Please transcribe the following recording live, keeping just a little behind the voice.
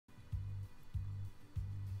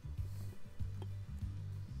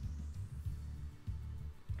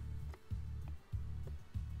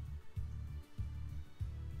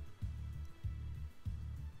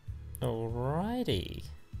Alrighty.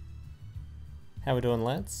 How we doing,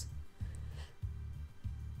 lads?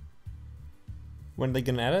 When are they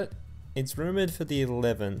gonna add it? It's rumoured for the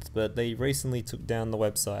 11th, but they recently took down the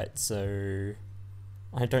website, so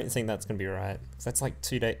I don't think that's gonna be right. 'Cause that's like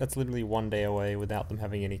 2 days, that's literally 1 day away without them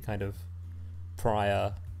having any kind of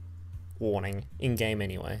prior warning, in-game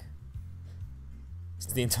anyway.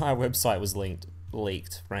 So the entire website was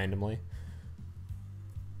leaked randomly.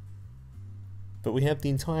 But we have the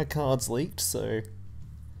entire cards leaked, so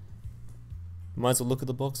might as well look at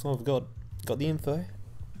the box while we've got the info.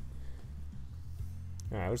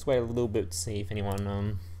 Alright, we'll just wait a little bit to see if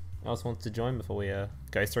anyone else wants to join before we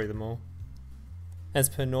go through them all. As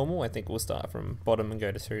per normal, I think we'll start from bottom and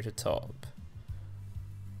go through to top.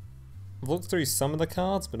 I've looked through some of the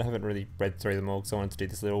cards, but I haven't really read through them all because I wanted to do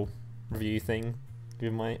this little review thing,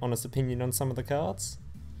 give my honest opinion on some of the cards.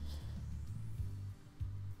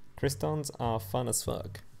 Crystons are fun as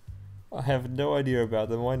fuck. I have no idea about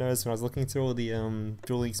them. All I noticed when I was looking through all the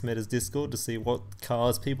Duel Links Meta's Discord to see what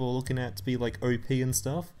cards people were looking at to be like OP and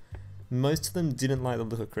stuff, most of them didn't like the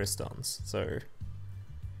look of Crystons, so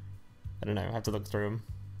I don't know, I have to look through them.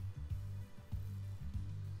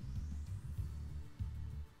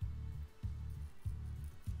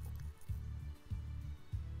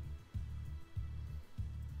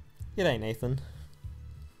 G'day, Nathan.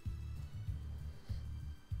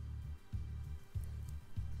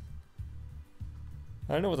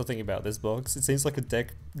 I don't know what to think about this box. It seems like a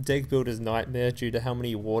deck builder's nightmare due to how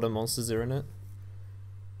many water monsters are in it.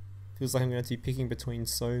 Feels like I'm going to be picking between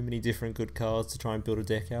so many different good cards to try and build a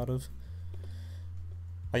deck out of.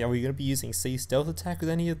 Like, are we going to be using Sea Stealth Attack with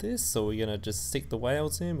any of this? Or are we going to just stick the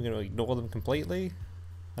whales in? We're going to ignore them completely?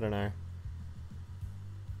 I don't know.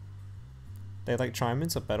 They like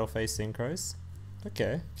Triments or Battle Phase Synchros?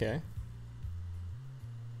 Okay, okay.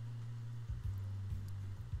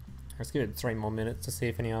 Let's give it 3 more minutes to see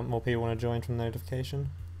if any more people want to join from notification.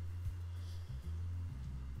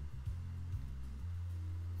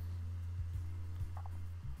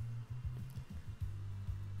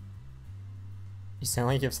 You sound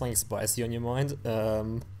like you have something spicy on your mind.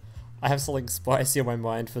 I have something spicy on my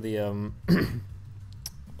mind for the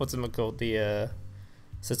what's it called? The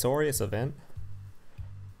Sartorius event.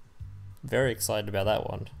 Very excited about that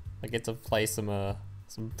one. I get to play some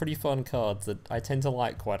pretty fun cards that I tend to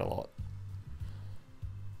like quite a lot.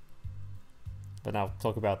 But I'll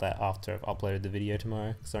talk about that after I've uploaded the video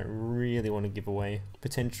tomorrow, because I don't really want to give away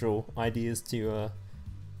potential ideas to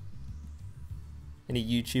any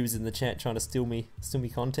YouTubers in the chat trying to steal me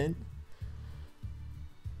content.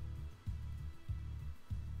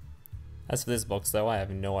 As for this box though, I have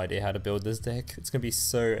no idea how to build this deck. It's gonna be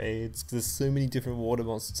so AIDS, because there's so many different water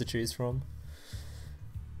monsters to choose from.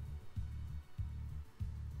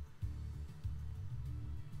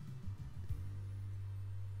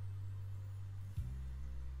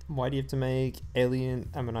 Why do you have to make Alien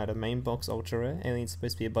Ammonite a main box ultra rare? Alien's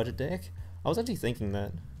supposed to be a budget deck? I was actually thinking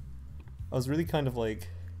that. I was really kind of like,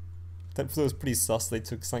 that was pretty sus they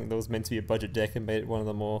took something that was meant to be a budget deck and made it one of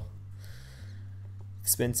the more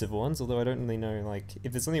expensive ones, although I don't really know, like,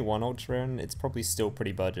 if there's only one ultra rare, it's probably still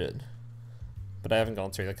pretty budget. But I haven't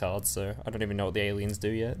gone through the cards, so I don't even know what the aliens do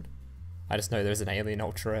yet. I just know there's an alien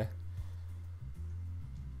ultra rare.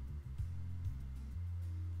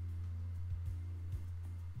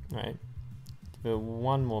 Right, give it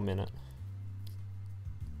 1 more minute.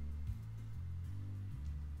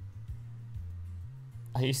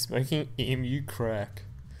 Are you smoking EMU crack?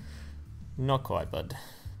 Not quite, bud.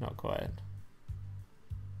 Not quite.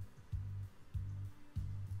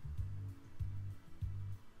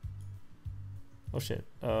 Oh shit.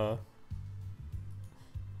 Okay.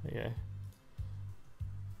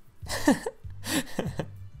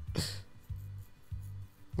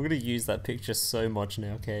 We're gonna use that picture so much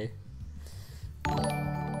now, okay? I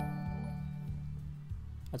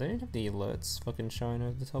don't even have the alerts fucking showing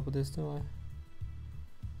over the top of this, do I?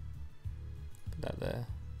 Put that there.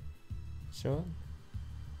 Show it?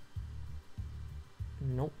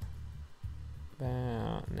 Nope.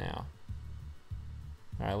 About now.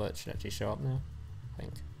 Our alert should actually show up now, I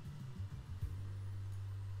think.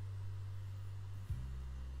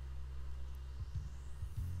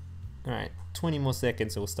 Alright, 20 more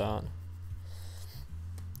seconds we'll start.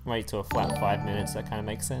 Wait till a flat 5 minutes, that kind of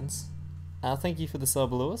makes sense. Thank you for the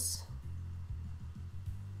sub, Lewis.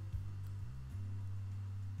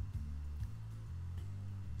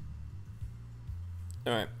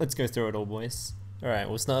 Alright, let's go through it all, boys. Alright,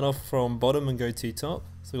 we'll start off from bottom and go to top,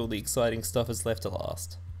 so all the exciting stuff is left to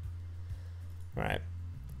last. Alright.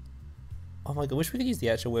 Oh my god, I wish we could use the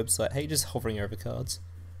actual website. I hate just hovering over cards.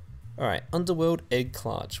 Alright, Underworld Egg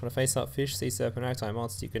Clutch. When a face-up fish, sea serpent, ragtime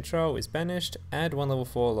monster you control is banished, add one level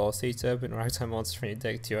 4 lore sea serpent, ragtime monster from your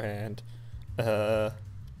deck to your hand.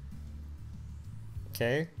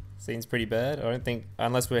 Okay, seems pretty bad. I don't think,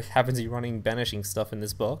 unless we happen to be running banishing stuff in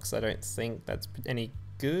this box, I don't think that's any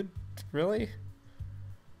good, really.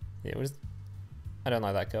 Yeah, I don't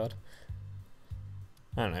like that card.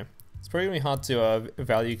 I don't know. It's probably going to be hard to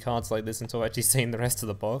value cards like this until I've actually seen the rest of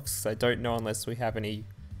the box. I don't know unless we have any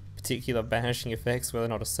particular banishing effects whether or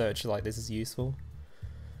not a search like this is useful.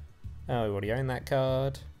 Oh, we already own that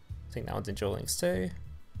card. I think that one's in Duel Links too.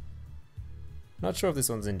 Not sure if this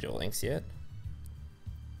one's in Duel Links yet.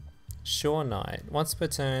 Sure Knight. Once per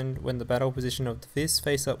turn, when the battle position of this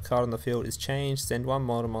face-up card on the field is changed, send one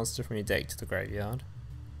model monster from your deck to the graveyard.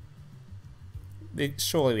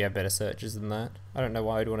 Surely we have better searches than that. I don't know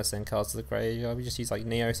why we'd want to send cards to the graveyard. We just use like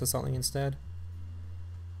Neos or something instead.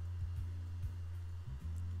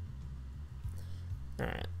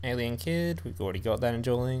 Alright, Alien Kid, we've already got that in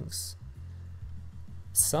Duel Links.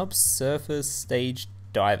 Subsurface Stage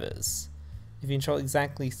Divers. If you control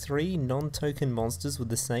exactly 3 non-token monsters with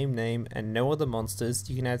the same name and no other monsters,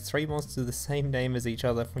 you can add 3 monsters with the same name as each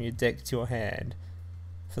other from your deck to your hand.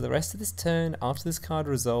 For the rest of this turn, after this card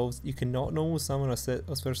resolves, you cannot normal summon or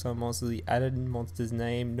special summon monsters with the added monster's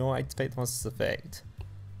name, nor activate the monster's effect.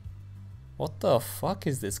 What the fuck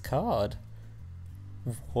is this card?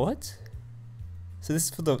 What? So this is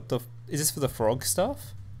for is this for the frog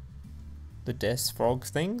stuff? The Death Frog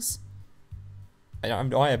things? I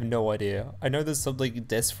have no idea. I know there's some like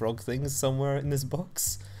Death Frog things somewhere in this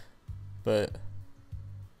box, but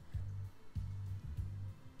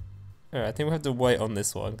alright, I think we'll have to wait on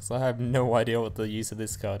this one because I have no idea what the use of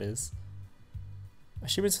this card is. I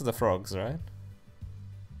assume it's for the frogs, right?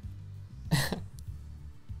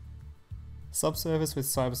 Subsurface with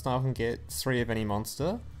Cyberstar can get 3 of any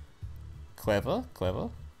monster. Clever, clever.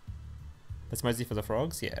 That's mostly for the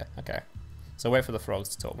frogs? Yeah, okay. So wait for the frogs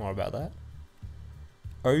to talk more about that.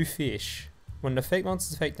 Oh Fish. When the fake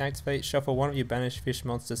monster's effect activates, shuffle one of your banished fish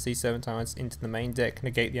monsters sea 7 times into the main deck,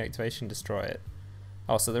 negate the activation, destroy it.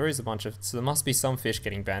 Oh, so there is a bunch of... So there must be some fish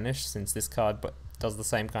getting banished, since this card does the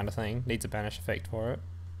same kind of thing. Needs a banish effect for it.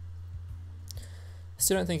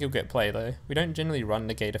 Still don't think it'll get play though. We don't generally run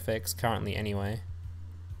negate effects currently anyway.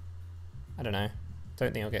 I don't know.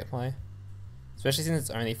 Don't think it'll get play. Especially since it's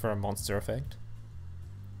only for a monster effect.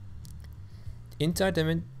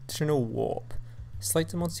 Interdimensional Warp.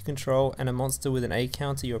 Select a monster you control and a monster with an A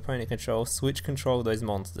counter your opponent controls. Switch control of those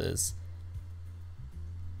monsters.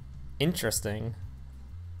 Interesting.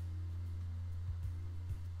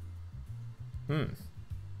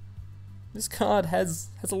 This card has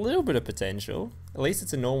a little bit of potential. At least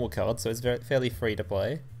it's a normal card, so it's fairly free to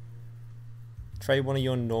play. Trade one of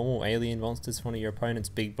your normal alien monsters for one of your opponent's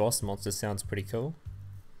big boss monsters sounds pretty cool.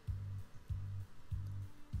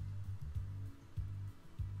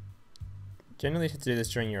 Generally you have to do this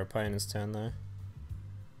during your opponent's turn though.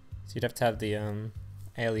 So you'd have to have the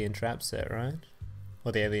alien trap set, right?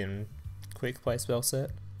 Or the alien quick play spell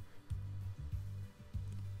set.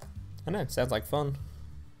 I know, sounds like fun.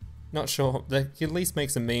 Not sure, they could at least make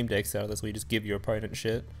some meme decks out of this where you just give your opponent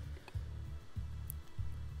shit.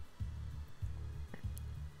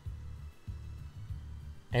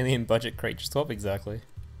 Alien budget creature swap, exactly.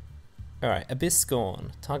 Alright, Abyss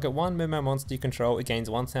Scorn. Target one Mermail monster you control, it gains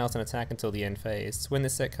 1000 attack until the end phase. When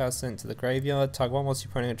this set card is sent to the graveyard, target one monster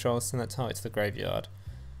your opponent controls, send that target to the graveyard.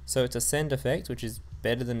 So it's a send effect, which is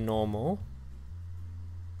better than normal.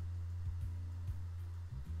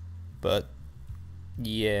 But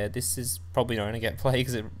yeah, this is probably not going to get played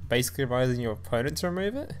because it basically requires your opponent to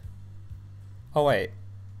remove it. Oh wait.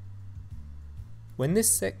 When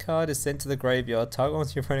this set card is sent to the graveyard, target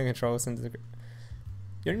monster your opponent controls sent to the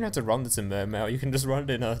you don't even have to run this in Mermail, you can just run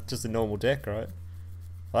it in just a normal deck, right?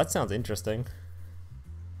 Well, that sounds interesting.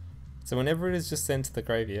 So whenever it is just sent to the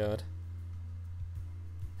graveyard,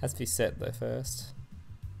 has to be set though first.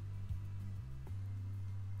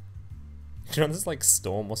 You can run this like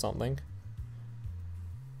Storm or something.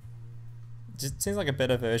 Just seems like a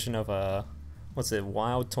better version of what's it,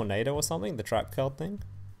 Wild Tornado or something, the trap card thing.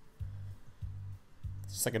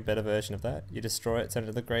 It's just like a better version of that. You destroy it, send it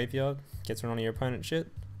to the graveyard, gets rid of your opponent's shit.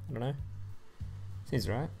 I don't know. Seems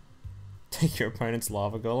right. Take your opponent's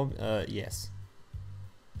lava golem. Yes.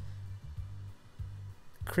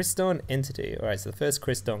 Cryston Entity. Alright, so the first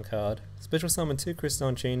Cryston card. Special summon 2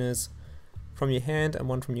 Cryston tuners from your hand and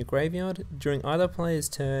 1 from your graveyard. During either player's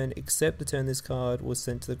turn, except the turn this card was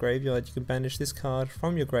sent to the graveyard, you can banish this card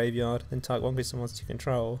from your graveyard, then target 1 Cryston monster you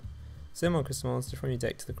control. Send 1 Crystal monster from your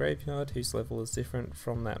deck to the graveyard, whose level is different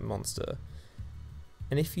from that monster.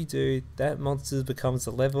 And if you do, that monster becomes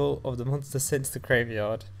the level of the monster sent to the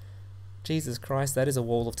graveyard. Jesus Christ, that is a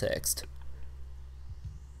wall of text.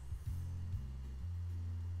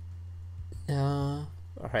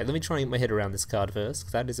 Alright, let me try and get my head around this card first,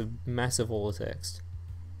 because that is a massive wall of text.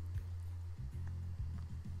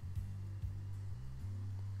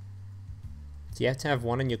 So you have to have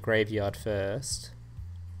one in your graveyard first.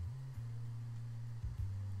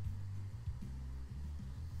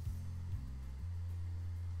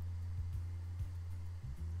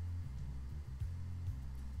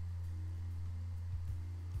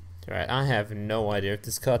 Alright, I have no idea if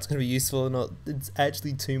this card's going to be useful or not. It's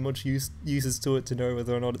actually too much uses to it to know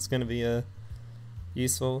whether or not it's going to be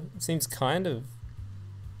useful. It seems kind of...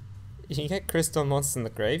 If you get crystal monsters in the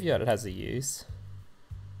graveyard, it has a use.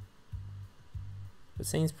 It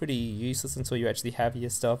seems pretty useless until you actually have your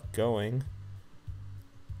stuff going.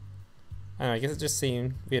 I don't know, I guess it just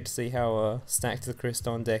seemed we had to see how stacked the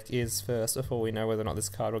Crystal deck is first before we know whether or not this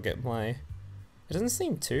card will get play. It doesn't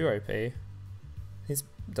seem too OP. It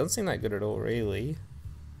doesn't seem that good at all, really. You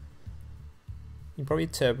can probably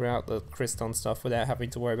turbo out the Crystal stuff without having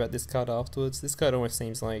to worry about this card afterwards. This card almost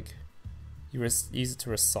seems like you use it to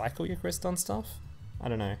recycle your Crystal stuff? I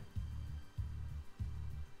don't know.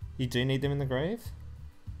 You do need them in the grave?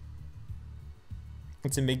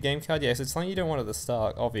 It's a mid-game card, yes, it's something you don't want at the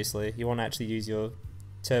start, obviously. You want to actually use your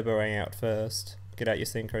turboing out first. Get out your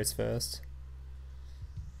synchros first.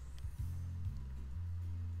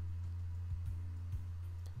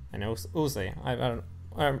 And we'll see.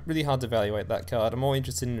 I'm really hard to evaluate that card. I'm more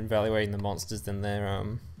interested in evaluating the monsters than their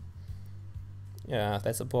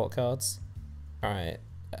support cards. Alright,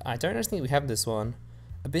 I don't actually think we have this one.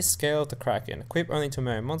 Abyss Scale of the Kraken. Equip only to a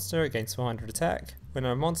Mermail monster, against 400 attack. When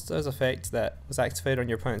a monster's effect that was activated on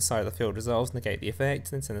your opponent's side of the field resolves, negate the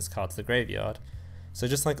effect, then send this card to the graveyard. So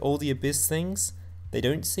just like all the Abyss things, they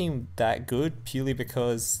don't seem that good purely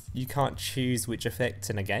because you can't choose which effect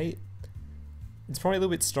to negate. It's probably a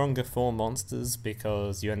little bit stronger for monsters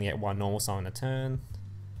because you only get one normal summon a turn.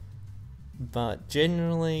 But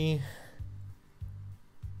generally,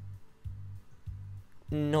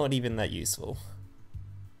 not even that useful.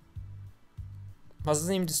 Plus, it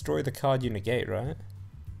doesn't even destroy the card you negate, right?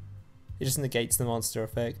 It just negates the monster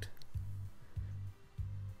effect.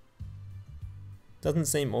 Doesn't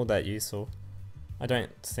seem all that useful. I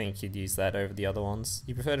don't think you'd use that over the other ones.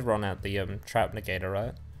 You prefer to run out the trap negator,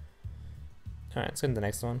 right? Alright, let's go to the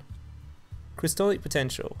next one. Crystallic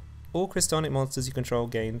Potential. All crystallic monsters you control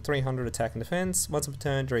gain 300 attack and defense. Once per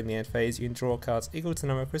turn during the end phase, you can draw cards equal to the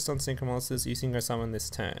number of crystal synchro monsters you synchro summon this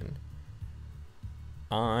turn.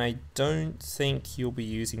 I don't think you'll be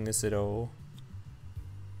using this at all.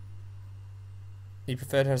 You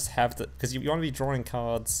prefer to just have the, because you want to be drawing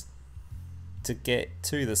cards to get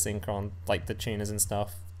to the synchron, like the tuners and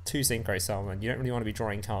stuff, to synchro summon. You don't really want to be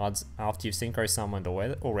drawing cards after you've synchro summoned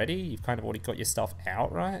already. You've kind of already got your stuff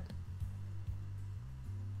out, right?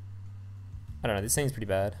 I don't know, this seems pretty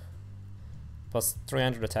bad. Plus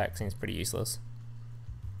 300 attack seems pretty useless.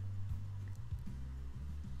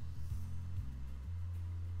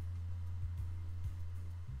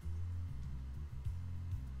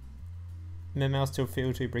 Mermail still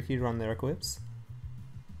feel too bricky to run their equips.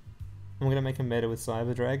 I'm gonna make a meta with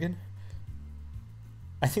Cyber Dragon.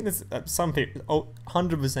 I think there's some people,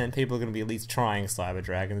 100% people are gonna be at least trying Cyber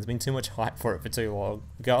Dragon. There's been too much hype for it for too long,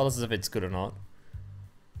 regardless of if it's good or not.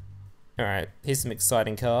 Alright, here's some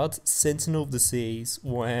exciting cards. Sentinel of the Seas,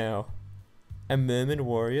 wow. A merman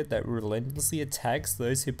warrior that relentlessly attacks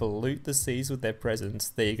those who pollute the seas with their presence.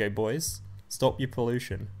 There you go, boys. Stop your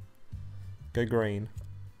pollution. Go green.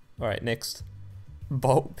 Alright, next.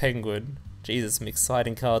 Bolt Penguin. Jesus, some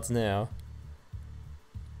exciting cards now.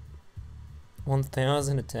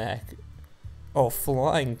 1000 attack. Oh,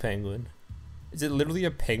 Flying Penguin. Is it literally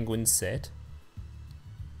a penguin set?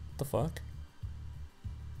 What the fuck?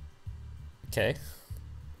 Okay.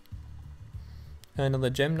 Another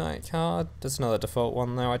Gem Knight card. That's another default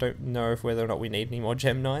one though. I don't know if whether or not we need any more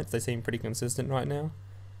Gem Knights. They seem pretty consistent right now.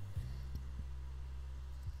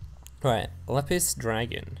 Right, Lapis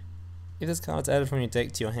Dragon. If this card is added from your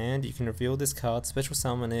deck to your hand, you can reveal this card, special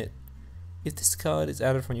summon it. If this card is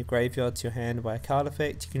added from your graveyard to your hand by a card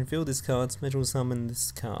effect, you can reveal this card, special summon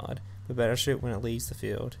this card, but banish it when it leaves the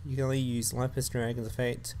field. You can only use Lapis Dragon's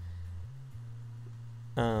effect.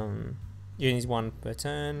 You can use one per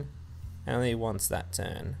turn, and only once that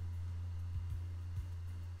turn.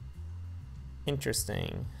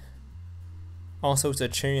 Interesting. Also, it's a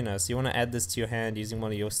tuner, so you want to add this to your hand using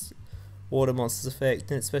one of your water monsters effect,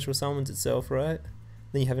 and it special summons itself, right?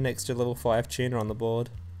 Then you have an extra level 5 tuner on the board.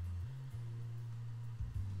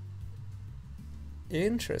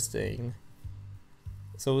 Interesting.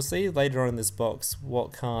 So we'll see later on in this box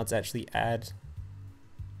what cards actually add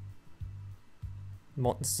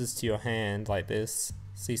monsters to your hand like this.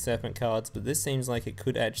 Sea Serpent cards, but this seems like it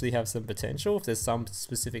could actually have some potential if there's some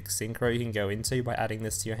specific synchro you can go into by adding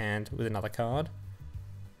this to your hand with another card.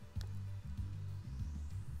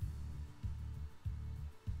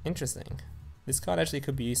 Interesting. This card actually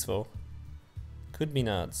could be useful. Could be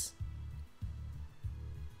nuts.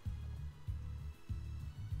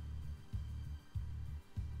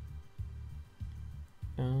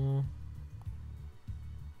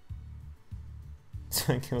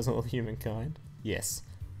 So it kills all humankind? Yes.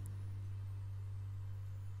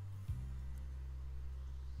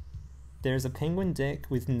 There is a penguin deck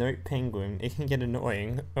with Note Penguin. It can get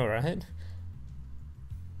annoying. Alright.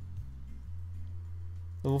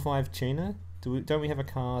 Level 5 tuner? Don't we have a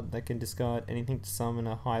card that can discard anything to summon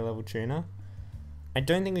a high level tuner? I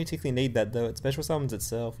don't think we particularly need that though. It special summons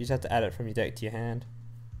itself. You just have to add it from your deck to your hand.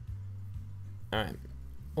 Alright.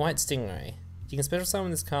 White Stingray. You can special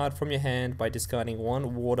summon this card from your hand by discarding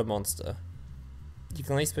one water monster. You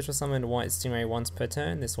can only special summon White Stingray once per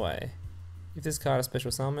turn this way. If this card is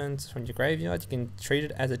special summoned from your graveyard, you can treat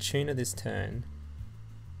it as a tuner this turn.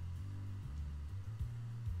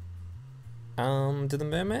 Do the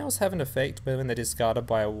Mermails have an effect when they're discarded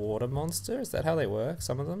by a water monster? Is that how they work,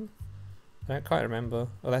 some of them? I don't quite remember.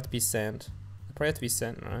 Oh, they have to be sent. They probably have to be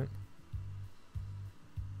sent, right?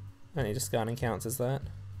 Only discarding counts as that.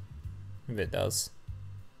 If it does.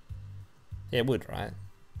 Yeah, it would, right?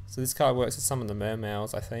 So this card works with some of the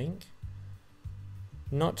Mermails, I think.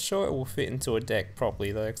 Not sure it will fit into a deck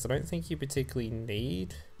properly though, because I don't think you particularly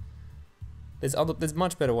need... There's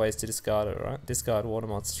much better ways to discard it, right? Discard water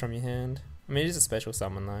monsters from your hand. I mean, it is a special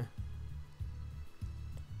summon though.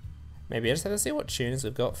 Maybe I just have to see what tuners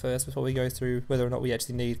we've got first before we go through whether or not we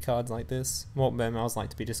actually need cards like this. What Mermails like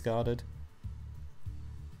to be discarded.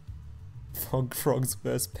 Frogs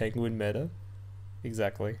versus Penguin meta.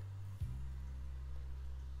 Exactly.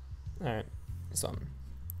 Alright, this one.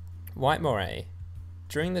 White Moray.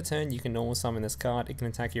 During the turn you can normal summon this card, it can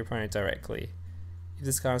attack your opponent directly. If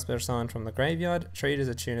this card is special summoned from the graveyard, treat it as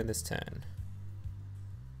a tuner this turn.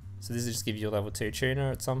 So this will just give you a level 2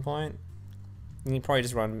 tuner at some point. You can probably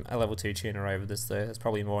just run a level 2 tuner over this though, there's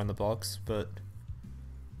probably more in the box, but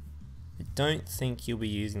I don't think you'll be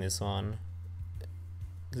using this one.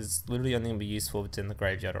 Because it's literally only going to be useful if it's in the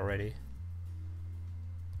graveyard already.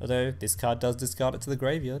 Although, this card does discard it to the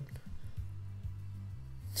graveyard.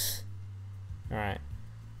 Alright.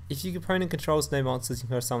 If your opponent controls no monsters, you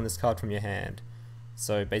can summon this card from your hand.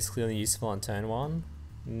 So basically only useful on turn 1.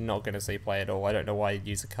 Not going to see play at all. I don't know why you'd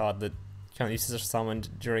use a card that can't be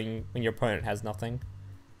summoned during when your opponent has nothing.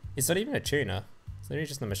 It's not even a tuner. It's literally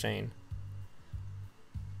just a machine.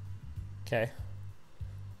 Okay.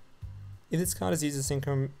 If this card is used as a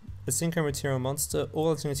synchro material monster,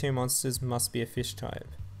 all synchro material monsters must be a fish type.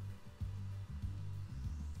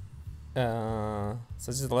 So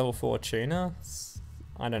this is a level 4 tuner?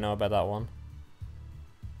 I don't know about that one.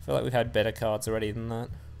 I feel like we've had better cards already than that.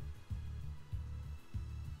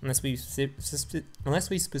 Unless we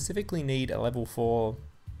specifically need a level 4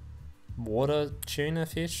 water tuna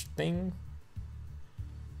fish thing.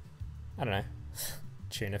 I don't know.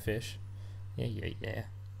 Tuna fish. Yeah.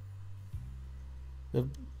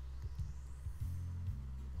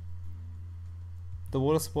 The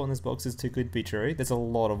water support in this box is too good to be true. There's a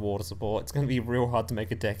lot of water support. It's going to be real hard to make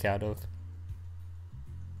a deck out of.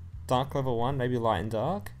 Dark level 1, maybe light and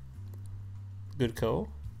dark. Good call.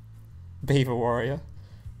 Beaver warrior.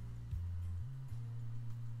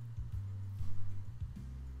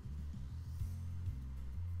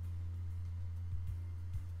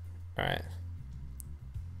 Alright.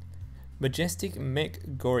 Majestic Mech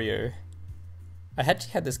Goryo. I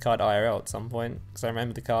actually had this card IRL at some point, because I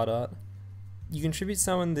remember the card art. You contribute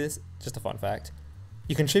summon this, just a fun fact.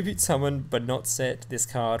 You contribute summon, but not set this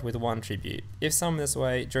card with 1 tribute. If summoned this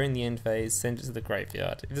way, during the end phase, send it to the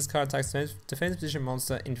graveyard. If this card attacks a defense position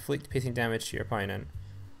monster, inflict piercing damage to your opponent.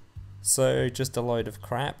 So, just a load of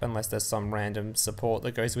crap, unless there's some random support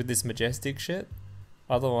that goes with this majestic shit.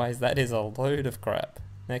 Otherwise, that is a load of crap.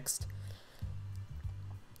 Next.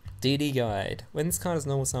 DD Guide. When this card is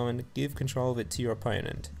normal summoned, give control of it to your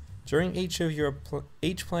opponent. During each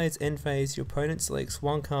player's end phase, your opponent selects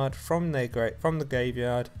 1 card from the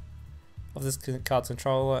graveyard of this card's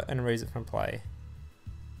controller and removes it from play.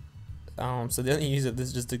 So the only use of this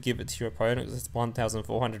is just to give it to your opponent because it's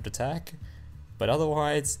 1,400 attack, but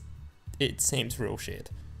otherwise, it seems real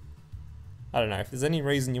shit. I don't know, if there's any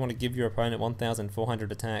reason you want to give your opponent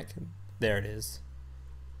 1,400 attack, there it is.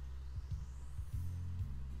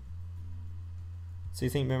 So you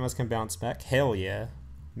think Mermails can bounce back? Hell yeah.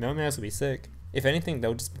 Mermails will be sick. If anything,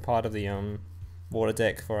 they'll just be part of the water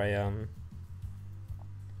deck for a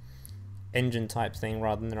engine type thing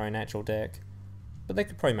rather than their own actual deck. But they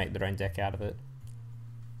could probably make their own deck out of it.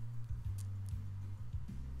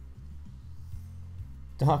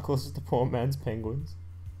 Dark Horse is the poor man's penguins.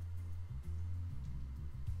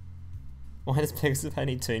 Why does Pegasus have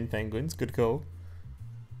any Toon penguins? Good call.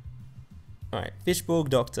 Alright, Fishborg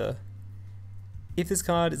Doctor. If this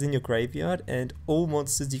card is in your graveyard and all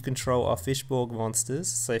monsters you control are Fishborg monsters,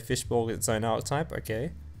 so Fishborg is its own archetype,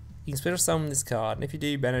 okay, you can special summon this card, and if you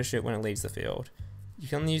do, banish it when it leaves the field. You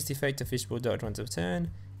can only use the effect of Fishborg Doctor once per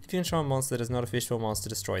turn. If you control a monster that is not a Fishborg monster,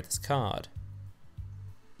 destroy this card.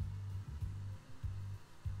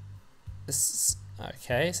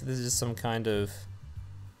 Okay, so this is just some kind of...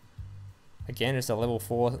 Again, just a level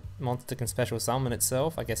 4 monster can special summon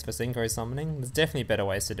itself, I guess for synchro summoning. There's definitely better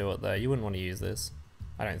ways to do it though, you wouldn't want to use this.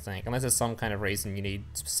 I don't think, unless there's some kind of reason you need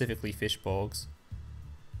specifically Fishborgs.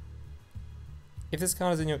 If this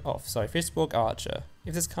card is in your... Fishborg Archer.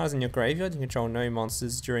 If this card is in your graveyard, you control no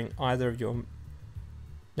monsters during either of your...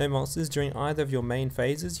 main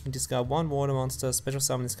phases. You can discard one water monster, special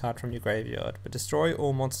summon this card from your graveyard, but destroy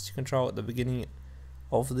all monsters you control at the beginning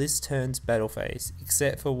of this turn's battle phase,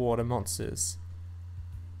 except for water monsters.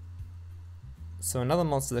 So another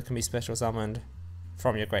monster that can be special summoned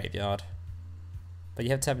from your graveyard. But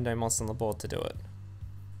you have to have no monster on the board to do it.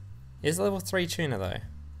 It's a level 3 tuner though.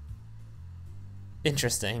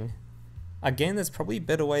 Interesting. Again, there's probably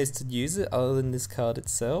better ways to use it other than this card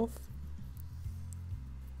itself.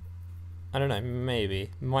 I don't know,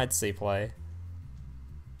 maybe. Might see play.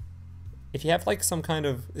 If you have like some kind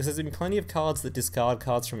of... There's been plenty of cards that discard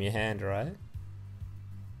cards from your hand, right?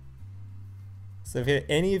 So if you have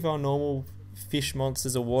any of our normal fish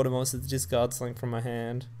monsters or water monsters that discard something from my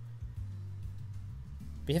hand...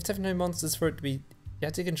 But you have to have no monsters for it to be... You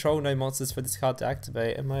have to control no monsters for this card to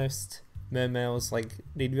activate, and most Mermails like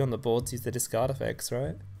need to be on the board to use the discard effects,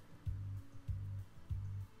 right?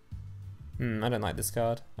 I don't like this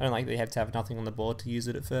card. I don't like that you have to have nothing on the board to use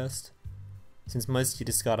it at first. Since most of your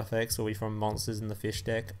discard effects will be from monsters in the fish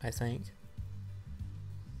deck, I think.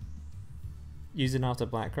 Use it after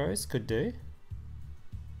Black Rose, could do.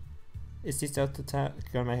 Is this Stealth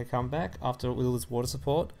Attack gonna make a comeback after Will's water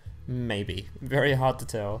support? Maybe. Very hard to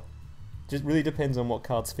tell. Just really depends on what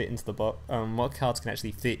cards fit into the what cards can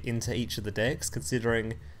actually fit into each of the decks,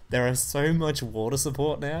 considering there is so much water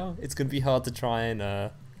support now, it's gonna be hard to try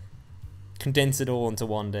and condense it all into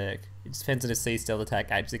one deck. It just depends on if Sea Stealth Attack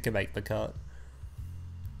actually can make the cut.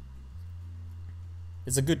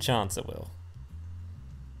 There's a good chance it will.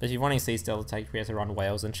 But if you're running Sea Stealth Attack, you have to run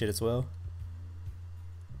whales and shit as well.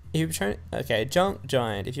 Okay, Junk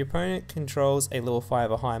Giant. If your opponent controls a level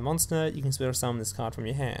 5 or higher monster, you can special summon this card from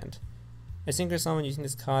your hand. A synchro summon using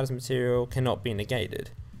this card as material cannot be negated.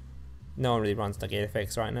 No one really runs negate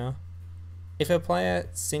effects right now. If a player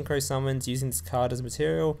synchro summons using this card as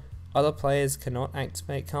material, other players cannot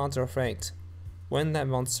activate counter effect when that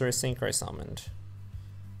monster is synchro summoned.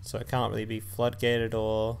 So it can't really be floodgated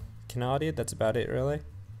or canardied, that's about it really.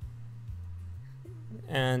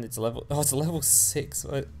 And it's a level, it's a level 6,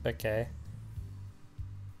 okay.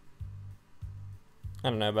 I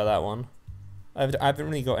don't know about that one. I haven't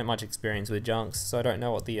really got much experience with junks, so I don't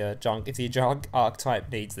know what the if the junk archetype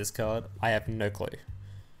needs this card, I have no clue.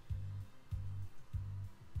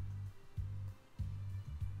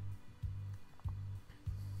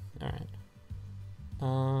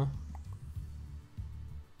 Alright.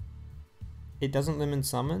 It doesn't limit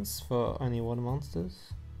summons for only water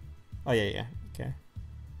monsters? Oh yeah, okay.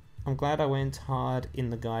 I'm glad I went hard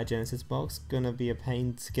in the Gaia Genesis box, gonna be a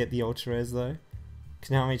pain to get the Ultra Res though.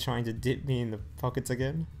 Cause now I'm trying to dip me in the pockets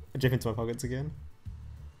again. Dip into my pockets again.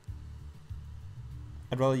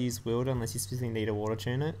 I'd rather use Wielder unless you specifically need a water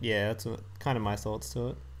tuner. Yeah, that's kind of my thoughts to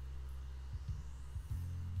it.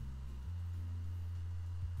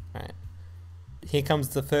 Alright. Here comes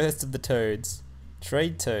the first of the toads.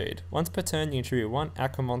 Trade Toad. Once per turn you contribute one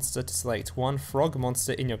aqua monster to select one frog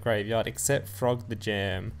monster in your graveyard except Frog the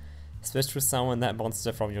Jam. Special summon that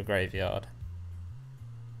monster from your graveyard.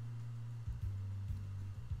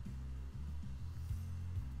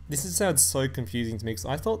 This sounds so confusing to me because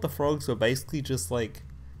I thought the frogs were basically just like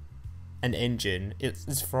an engine.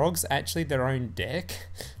 Is frogs actually their own deck?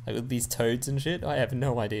 Like with these toads and shit? I have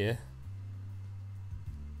no idea.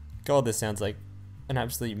 God, this sounds like an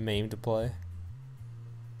absolute meme to play.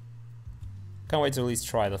 Can't wait to at least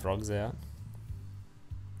try the frogs out.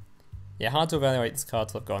 Yeah, hard to evaluate this card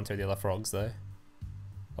till I've gone through the other frogs though.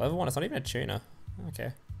 Level 1, it's not even a tuner.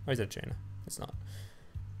 Okay. Or is it a tuner? It's not.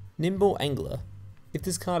 Nimble Angler. If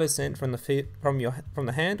this card is sent from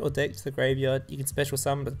the hand or deck to the graveyard, you can special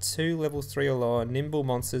summon the 2 level 3 or lower nimble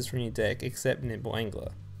monsters from your deck except Nimble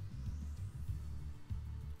Angler.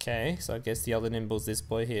 Okay, so I guess the other nimble's this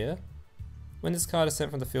boy here. When this card is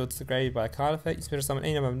sent from the field to the graveyard by a card effect, you special summon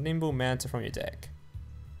any number of Nimble Manta from your deck.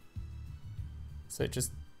 So it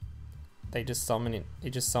just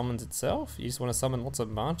summons itself? You just want to summon lots of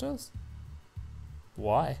Mantas?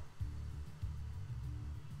 Why?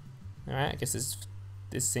 Alright, I guess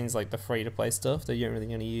this seems like the free to play stuff that you're not really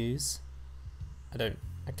going to use. I don't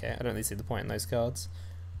really see the point in those cards.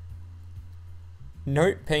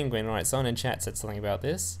 Note Penguin. Alright, someone in chat said something about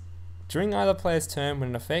this. During either player's turn, when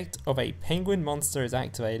an effect of a penguin monster is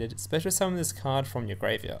activated, special summon this card from your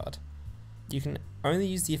graveyard. You can only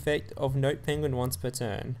use the effect of Note Penguin once per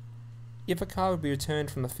turn. If a card would be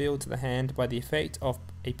returned from the field to the hand by the effect of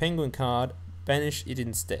a penguin card, banish it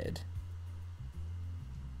instead.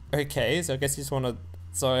 Okay, so I guess you just want to...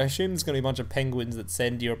 So I assume there's going to be a bunch of penguins that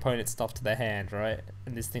send your opponent's stuff to their hand, right?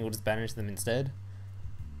 And this thing will just banish them instead.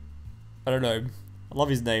 I don't know. I love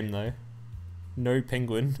his name though. No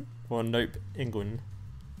Penguin. Or Nope Penguin.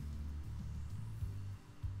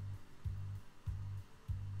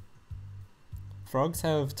 Frogs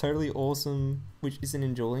have totally awesome, which isn't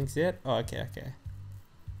in Duel Links yet? Oh, okay.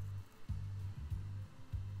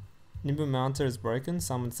 Nimble Manta is broken,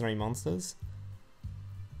 summons 3 monsters.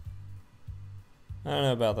 I don't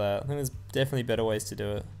know about that. I think there's definitely better ways to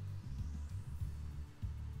do it.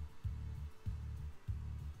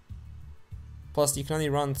 Plus, you can only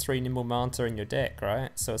run 3 Nimble Manta in your deck,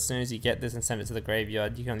 right? So as soon as you get this and send it to the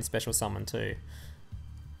graveyard, you can only special summon 2.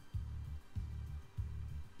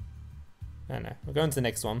 I don't know. We'll go into the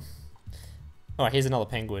next one. Alright, here's another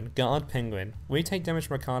penguin. Guard Penguin. We take damage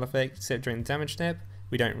from a card effect, except during the damage step.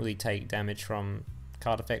 We don't really take damage from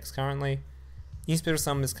card effects currently. You special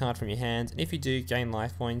summon this card from your hand, and if you do, gain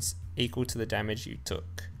life points equal to the damage you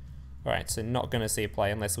took. Alright, so not going to see a play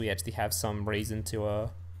unless we actually have some reason to...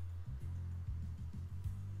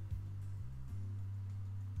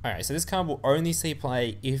 Alright, so this card will only see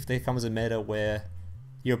play if there comes a meta where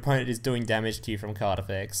your opponent is doing damage to you from card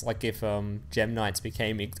effects. Like if Gem Knights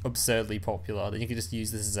became absurdly popular, then you could just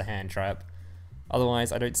use this as a hand trap.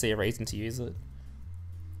 Otherwise, I don't see a reason to use it.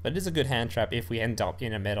 But it is a good hand trap if we end up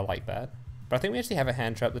in a meta like that. But I think we actually have a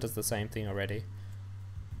hand trap that does the same thing already.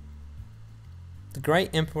 The Great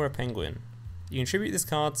Emperor Penguin. You contribute this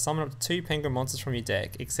card, summon up to 2 penguin monsters from your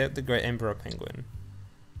deck, except the Great Emperor Penguin.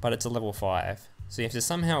 But it's a level 5. So you have to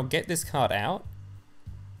somehow get this card out,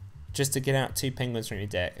 just to get out 2 penguins from your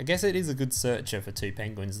deck. I guess it is a good searcher for 2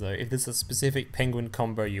 penguins though, if there's a specific penguin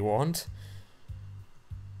combo you want.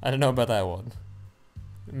 I don't know about that one.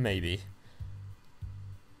 Maybe.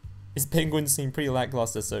 His penguins seem pretty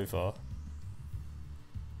lackluster so far.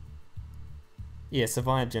 Yeah,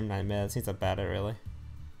 Savannah Gem Knight Meta seems about it really.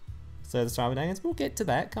 So the Cybernetic, we'll get to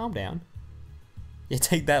that, calm down. Yeah,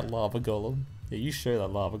 take that Lava Golem. Yeah, you show that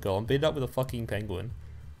Lava Golem, beat it up with a fucking penguin.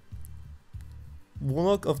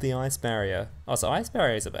 Warlock of the Ice Barrier. Oh, so Ice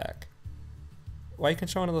Barriers are back. While you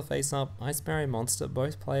control another face-up Ice Barrier monster,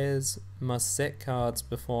 both players must set cards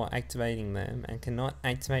before activating them and cannot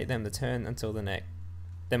activate them until the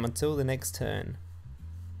next turn.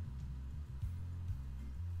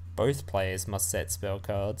 Both players must set spell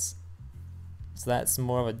cards. So that's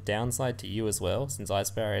more of a downside to you as well, since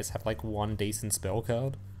Ice Barriers have like 1 decent spell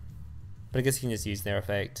card. But I guess you can just use their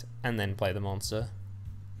effect and then play the monster.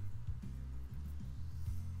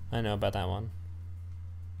 I know about that one.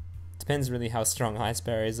 Depends really how strong Ice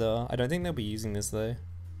Barriers are. I don't think they'll be using this though.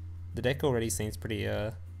 The deck already seems pretty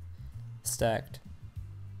stacked.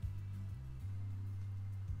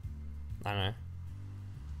 I don't know.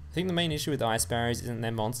 I think the main issue with Ice Barriers isn't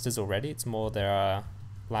their monsters already, it's more their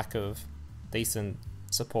lack of decent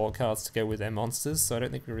support cards to go with their monsters, so I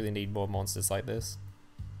don't think we really need more monsters like this.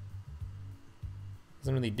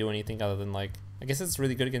 Doesn't really do anything other than like, I guess it's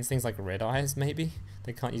really good against things like Red Eyes maybe?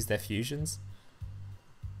 They can't use their fusions.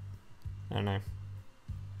 I don't know.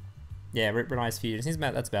 Yeah, Red Eyes fusions,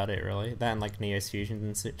 that's about it really. That and like Neo's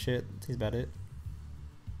fusions and shit, that's about it.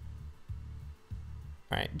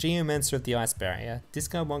 Alright, Geomancer of the Ice Barrier.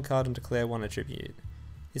 Discard 1 card and declare 1 attribute.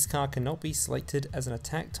 This card cannot be selected as an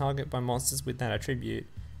attack target by monsters with that attribute.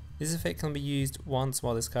 This effect can be used once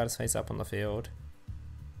while this card is face up on the field.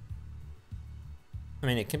 I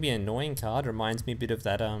mean, it can be an annoying card, reminds me a bit of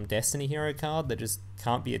that Destiny Hero card that just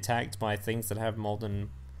can't be attacked by things that have more than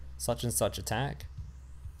such and such attack.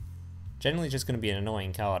 Generally just going to be an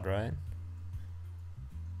annoying card, right?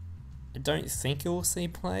 I don't think it will see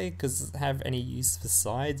play because it have any use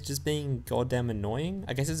besides just being goddamn annoying.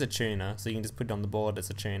 I guess it's a tuner, so you can just put it on the board as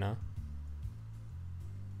a tuner.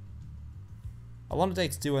 A lot of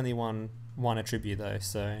decks do only one attribute though,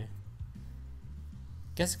 so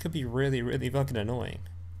guess it could be really, really fucking annoying.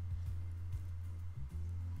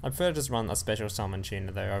 I prefer to just run a special summon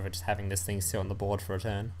tuner though over just having this thing sit on the board for a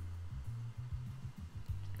turn.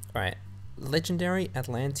 Alright, Legendary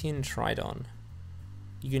Atlantean Tridon.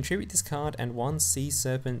 You contribute this card and one Sea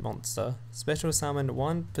Serpent monster. Special summon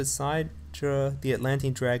one Poseidra the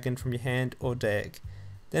Atlantean Dragon from your hand or deck.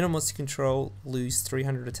 Then on monster you control, lose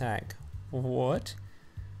 300 attack. What?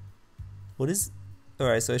 What is...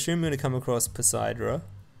 Alright, so I assume I'm going to come across Poseidra.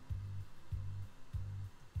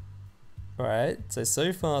 Alright,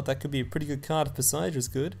 so far that could be a pretty good card if Poseidra's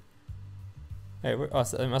good. Hey, oh,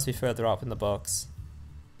 so it must be further up in the box.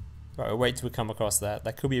 Right, we'll wait till we come across that.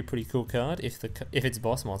 That could be a pretty cool card if its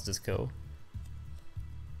boss monster's cool.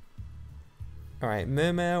 Alright,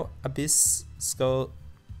 Mermail, Abyss, Skull...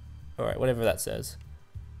 Alright, whatever that says.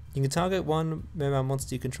 You can target one Mermail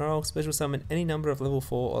monster you control, special summon any number of level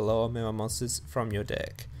 4 or lower Mermail monsters from your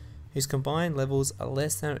deck, whose combined levels are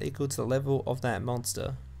less than or equal to the level of that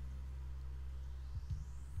monster.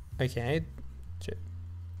 Okay.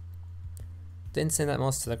 Then send that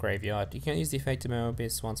monster to the graveyard. You can't use the effect of Mermail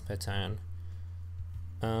Abyss once per turn.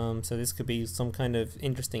 So this could be some kind of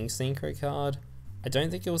interesting synchro card. I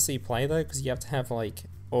don't think it will see play though, because you have to have like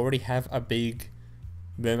already have a big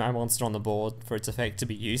Mermail monster on the board for its effect to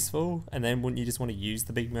be useful, and then wouldn't you just want to use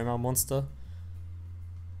the big Mermail monster?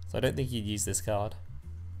 So I don't think you'd use this card.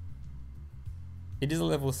 It is a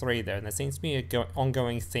level 3 though, and there seems to be an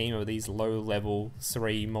ongoing theme of these low level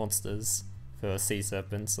 3 monsters for Sea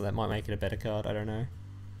Serpent, so that might make it a better card, I don't know.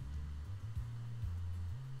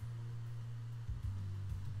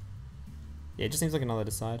 Yeah, it just seems like another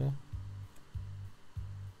decider.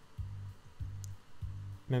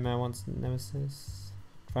 Mermail wants Nemesis.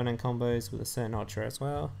 Front-end combos with a certain Ultra as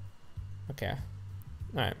well. Okay.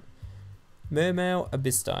 Alright. Mermail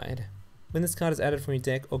Abysside. When this card is added from your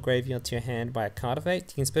deck or graveyard to your hand by a card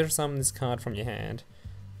effect, you can special summon this card from your hand.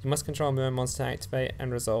 You must control a Mermail monster to activate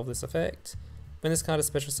and resolve this effect. When this card is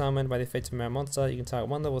special summoned by the effect of a Mermail monster, you can target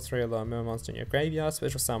one level 3 or lower Mermail monster in your graveyard,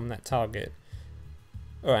 special summon that target.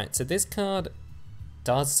 Alright, so this card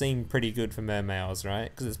does seem pretty good for Mermails, right?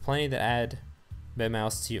 Because there's plenty that add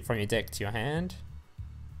Mermails from your deck to your hand.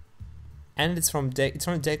 And it's from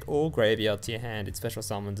deck or graveyard to your hand, it special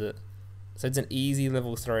summons it. So it's an easy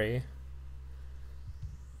level 3.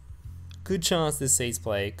 Good chance this sees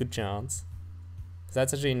play, good chance.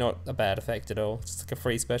 That's actually not a bad effect at all, it's just like a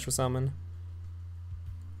free special summon.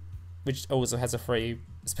 Which also has a free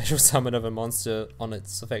special summon of a monster on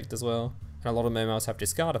its effect as well. And a lot of Mermails have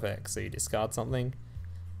discard effects, so you discard something.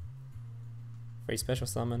 Free special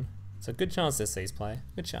summon. So good chance this sees play,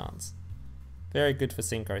 good chance. Very good for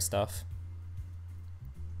synchro stuff.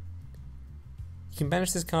 You can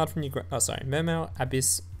banish this card from your Mermail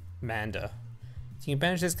Abyss Manda. You can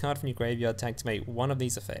banish this card from your graveyard to activate one of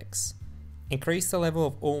these effects. Increase the level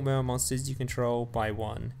of all Mermail monsters you control by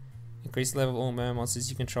 1. Increase the level of all Mermail monsters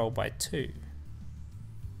you control by 2.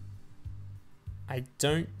 I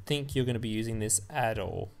don't think you're going to be using this at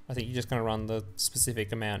all. I think you're just going to run the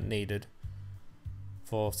specific amount needed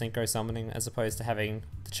for synchro summoning, as opposed to having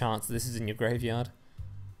the chance that this is in your graveyard.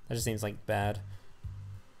 That just seems like bad.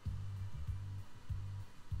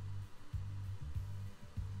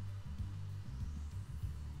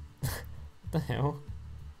 What the hell?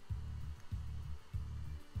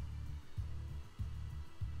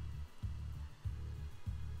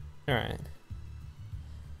 Alright.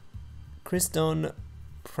 Kriston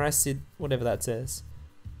Prasid, whatever that says.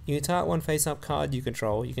 You can target one face-up card you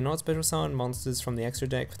control. You cannot special summon monsters from the extra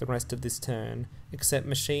deck for the rest of this turn, except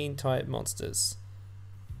machine-type monsters.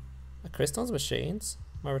 Are Kriston's machines?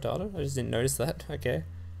 Am I retarded? I just didn't notice that. Okay.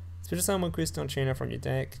 Special summon one Kriston tuner from your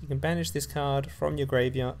deck. You can banish this card from your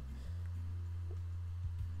graveyard.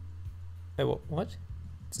 Wait, what?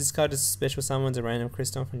 So this card just special summons a random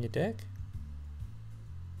Kriston from your deck?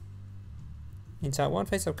 You can target one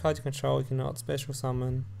face-up card you control. You cannot special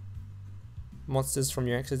summon monsters from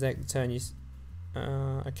your extra deck the turn you...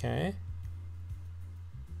 okay.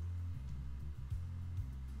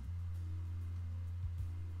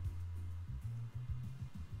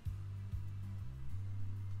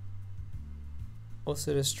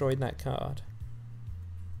 Also destroyed that card.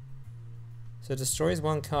 So it destroys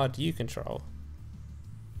one card you control.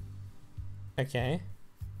 Okay.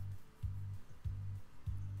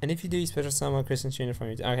 And if you do special summon a Kriston tuner from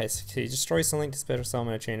your deck, okay, so you destroy something to special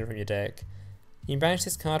summon a tuner from your deck. You can banish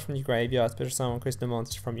this card from your graveyard, special summon a Kriston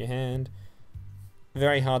monster from your hand.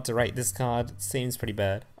 Very hard to rate this card, seems pretty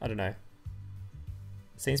bad, I don't know.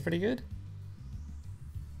 Seems pretty good?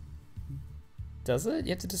 Does it?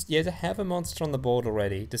 You have to have a monster on the board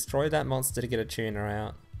already. Destroy that monster to get a tuner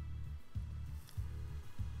out.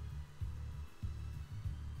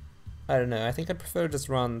 I don't know, I think I'd prefer to just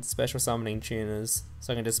run special summoning tuners,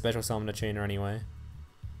 so I can just special summon a tuner anyway.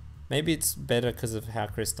 Maybe it's better because of how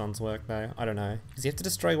crystons work though, I don't know. Because you have to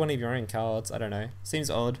destroy one of your own cards, I don't know. Seems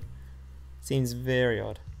odd. Seems very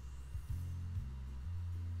odd.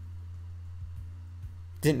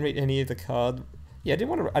 Didn't read any of the card. Yeah, I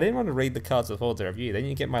didn't want to read the cards before the review, then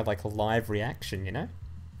you get my like live reaction, you know?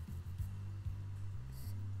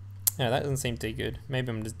 Yeah, that doesn't seem too good. Maybe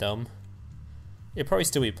I'm just dumb. It'll probably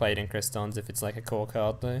still be played in crystons if it's like a core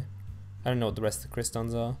card though. I don't know what the rest of the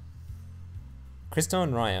crystons are.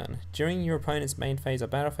 Cryston Ryan. During your opponent's main phase or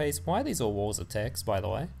battle phase, why are these all walls of text, by the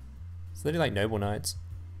way? So they're like noble notes.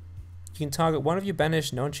 You can target one of your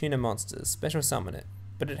banished non-tuner monsters, special summon it,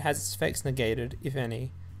 but it has its effects negated, if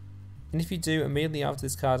any. And if you do, immediately after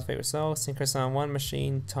this card's effect resolves, synchro summon one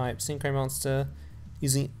machine type synchro monster,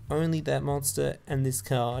 using only that monster and this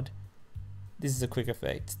card. This is a quick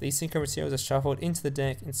effect. These synchro materials are shuffled into the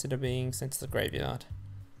deck instead of being sent to the graveyard.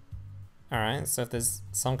 Alright, so if there's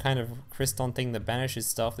some kind of cryston thing that banishes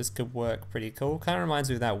stuff, this could work pretty cool. Kind of reminds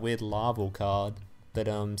me of that weird larval card that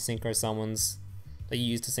synchro summons, that you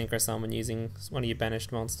use to synchro summon using one of your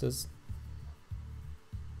banished monsters.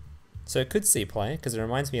 So it could see play, because it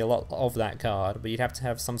reminds me a lot of that card, but you'd have to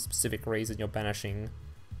have some specific reason you're banishing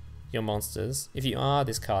your monsters. If you are,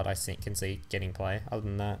 this card I think can see getting play, other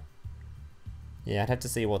than that. Yeah, I'd have to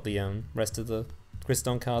see what the rest of the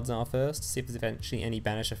cryston cards are first, to see if there's eventually any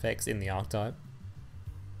banish effects in the archetype.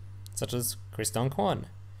 Such as Cryston Quan.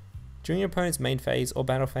 During your opponent's main phase or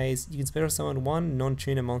battle phase, you can special summon one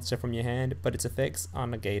non-tuner monster from your hand, but its effects are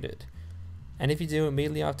negated. And if you do,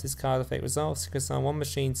 immediately after this card effect resolves, you can summon one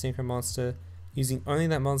machine synchro monster using only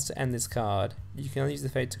that monster and this card. You can only use the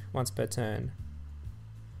effect once per turn.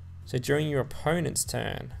 So during your opponent's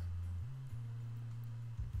turn.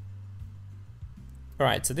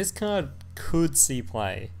 Alright, so this card could see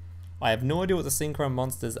play. I have no idea what the synchro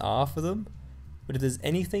monsters are for them, but if there's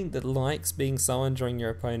anything that likes being summoned during your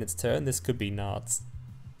opponent's turn, this could be nuts.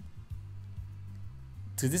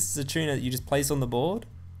 So this is a tuner that you just place on the board,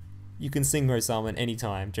 you can synchro summon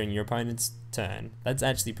anytime during your opponent's turn. That's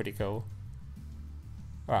actually pretty cool.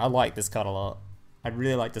 Alright, I like this card a lot. I'd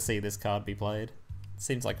really like to see this card be played.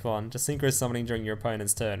 Seems like fun. Just synchro summoning during your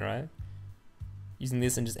opponent's turn, right? Using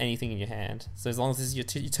this and just anything in your hand. So as long as this is your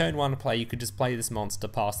turn one play, you could just play this monster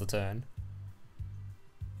past the turn.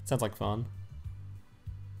 Sounds like fun.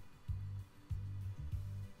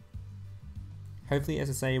 Hopefully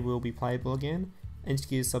SSA will be playable again.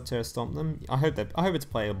 NGQ Subterra Stomp them. I hope it's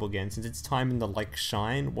playable again, since its time in the like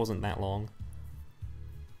shine wasn't that long.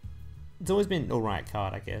 It's always been an alright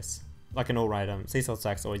card, I guess. Like an alright Seesaw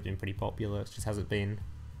Sack's always been pretty popular, it just hasn't been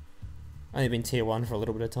only been tier 1 for a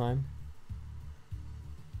little bit of time.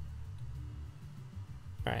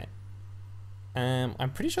 Alright.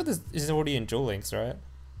 I'm pretty sure this is already in Duel Links, right?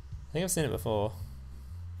 I think I've seen it before.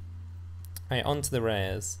 Alright, on to the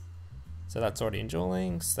rares. So that's already in Duel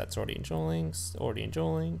Links, that's already in Duel Links, already in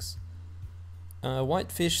Duel Links.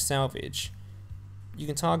 Whitefish Salvage. You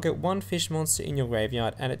can target one fish monster in your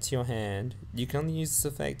graveyard, add it to your hand. You can only use this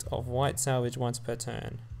effect of White Salvage once per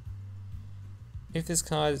turn. If this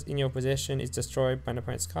card in your possession is destroyed by an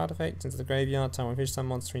opponent's card effect into the graveyard, summon fish some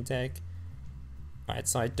monster in deck. Right,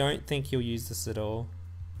 so I don't think you'll use this at all.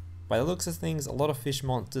 By the looks of things, a lot of fish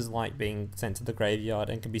monsters like being sent to the graveyard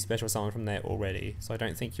and can be special summoned from there already, so I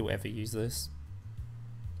don't think you'll ever use this.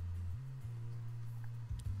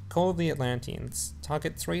 Call of the Atlanteans.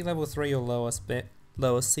 Target 3 level 3 or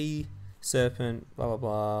lower sea, serpent, blah blah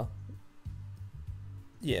blah.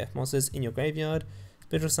 Yeah, monsters in your graveyard.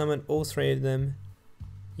 Special summon all 3 of them.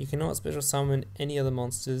 You cannot special summon any other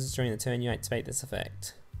monsters during the turn you activate this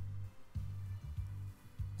effect.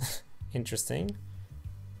 Interesting.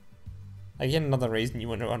 Again, another reason you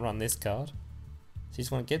want to run this card. So you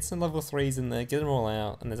just want to get some level 3s in there, get them all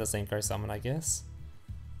out, and there's a synchro summon, I guess.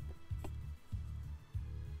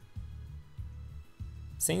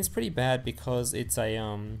 Seems pretty bad because it's a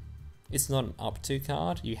it's not an up to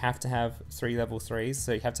card. You have to have 3 level 3s,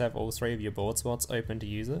 so you have to have all 3 of your board spots open to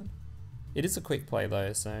use it. It is a quick play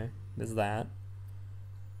though, so there's that.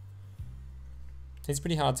 It's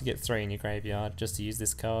pretty hard to get 3 in your graveyard just to use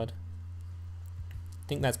this card. I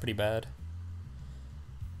think that's pretty bad.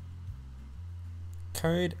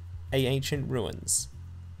 Code A Ancient Ruins.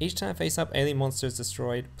 Each time face up alien monster is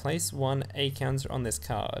destroyed, place 1 A counter on this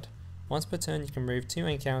card. Once per turn you can remove 2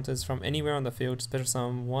 A counters from anywhere on the field to special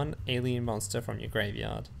summon 1 alien monster from your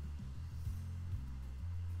graveyard.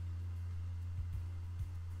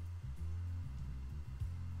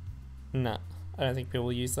 Nah, I don't think people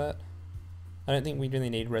will use that. I don't think we really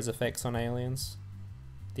need res effects on aliens.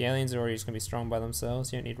 The aliens are already just going to be strong by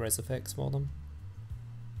themselves, you don't need res effects for them.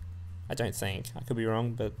 I don't think. I could be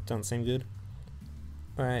wrong, but doesn't seem good.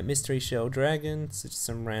 Alright, Mystery Shell Dragon, it's just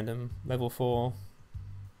some random level 4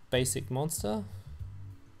 basic monster.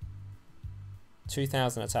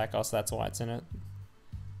 2000 attack, oh so that's why it's in it.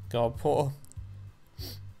 God, poor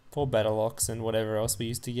Battlelocks and whatever else we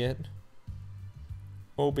used to get.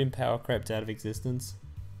 All been power crept out of existence.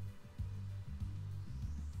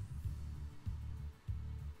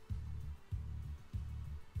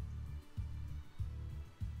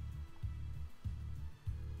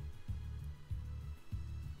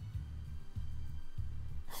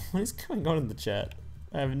 What is going on in the chat?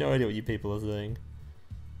 I have no idea what you people are saying.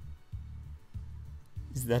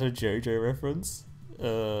 Is that a JoJo reference?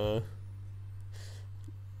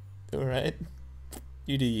 Alright.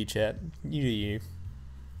 You do you, chat. You do you.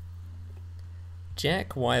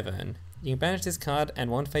 Jack Wyvern. You can banish this card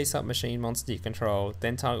and one face-up machine monster you control,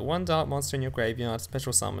 then target one dark monster in your graveyard,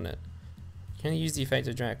 special summon it. You can only use the effect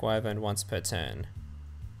of Jack Wyvern once per turn.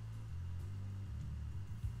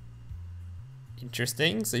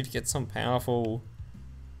 Interesting, so if you get some powerful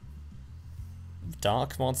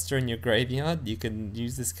dark monster in your graveyard, you can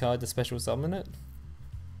use this card to special summon it.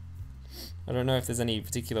 I don't know if there's any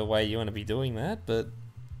particular way you want to be doing that, but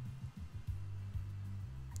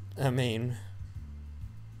I mean,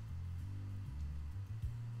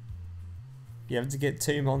 you have to get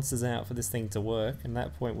 2 monsters out for this thing to work, and at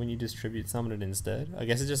that point when you distribute summon it instead. I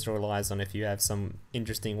guess it just relies on if you have some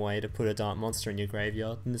interesting way to put a dark monster in your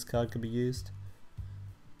graveyard, and this card could be used.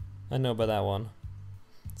 I know about that one.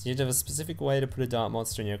 So you have to have a specific way to put a dark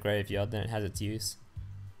monster in your graveyard, then it has its use.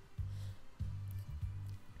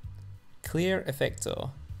 Clear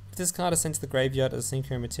Effector. If this card is sent to the graveyard as a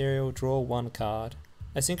synchro material, draw 1 card.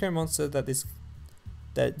 A synchro monster that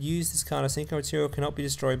use this card as synchro material cannot be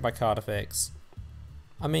destroyed by card effects.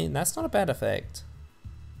 I mean, that's not a bad effect.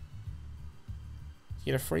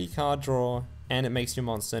 You get a free card draw, and it makes your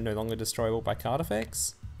monster no longer destroyable by card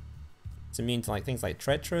effects. It's immune to things like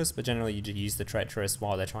Treacherous, but generally you just use the Treacherous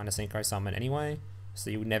while they're trying to synchro summon anyway, so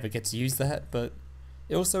you would never get to use that, but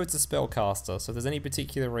also it's a spellcaster, so if there's any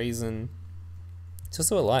particular reason. It's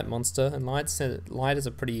also a light monster, and light is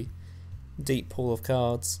a pretty deep pool of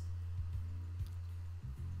cards.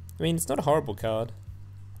 I mean, it's not a horrible card.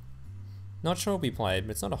 Not sure it'll be played,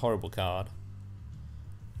 but it's not a horrible card.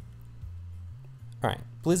 Alright,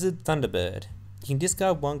 Blizzard Thunderbird. You can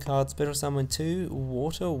discard 1 card, special summon 2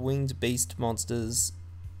 water winged beast monsters,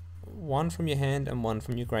 1 from your hand and 1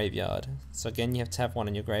 from your graveyard. So again, you have to have 1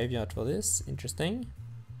 in your graveyard for this. Interesting.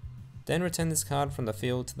 Then return this card from the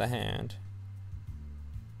field to the hand.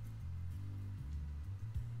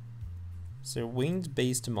 So winged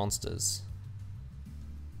beast monsters.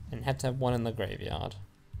 And have to have 1 in the graveyard.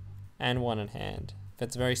 And 1 in hand.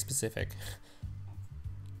 That's very specific.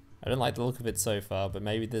 I don't like the look of it so far, but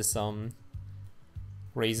maybe there's some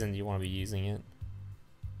reason you want to be using it.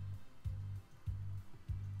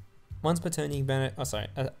 Once per turn you can ban it. Oh, sorry.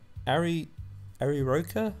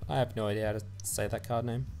 Ariroka? I have no idea how to say that card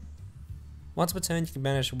name. Once per turn you can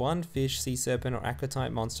banish 1 fish, sea serpent, or aqua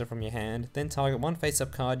type monster from your hand, then target 1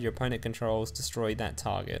 face-up card your opponent controls, destroy that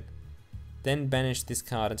target. Then banish this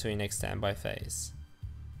card until your next standby phase.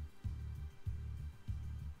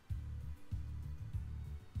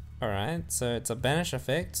 Alright, so it's a banish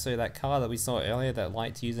effect, so that card that we saw earlier that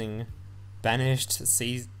liked using banished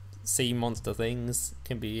sea monster things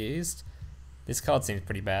can be used. This card seems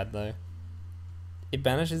pretty bad though. It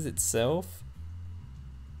banishes itself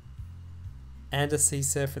and a sea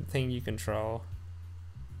serpent thing you control.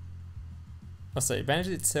 Oh, so it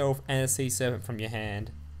banishes itself and a sea serpent from your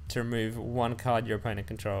hand to remove 1 card your opponent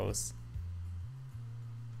controls.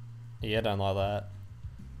 Yeah, I don't like that.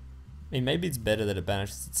 I mean, maybe it's better that it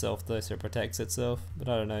banishes itself though, so it protects itself, but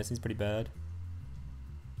I don't know, it seems pretty bad.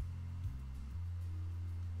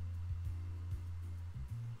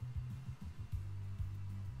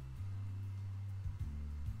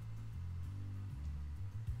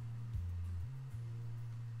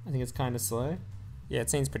 I think it's kind of slow. Yeah, it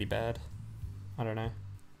seems pretty bad. I don't know.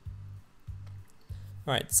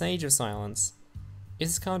 Alright, Sage of Silence. If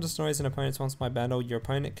this card destroys an opponent's monster by battle, your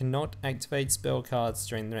opponent cannot activate spell cards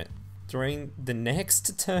during the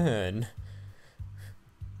next turn.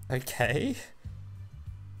 Okay.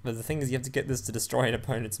 But the thing is, you have to get this to destroy an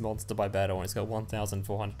opponent's monster by battle, and it's got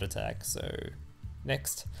 1,400 attack, so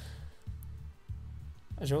next.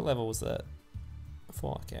 Actually, what level was that?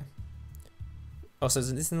 4, okay. Oh, so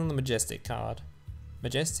this is on the Majestic card.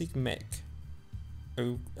 Majestic Mech.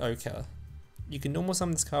 Oka. You can normal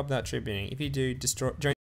summon this card without tributing. If you do, destroy,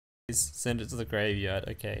 send it to the graveyard.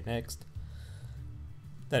 Okay, next.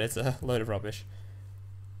 That is a load of rubbish.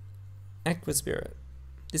 Aqua Spirit.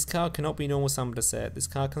 This card cannot be normal summoned to set. This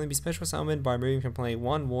card can only be special summoned by removing from play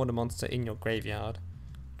one water monster in your graveyard.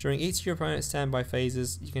 During each of your opponent's standby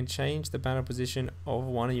phases, you can change the battle position of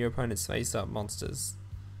one of your opponent's face-up monsters.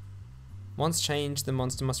 Once changed, the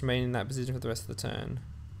monster must remain in that position for the rest of the turn.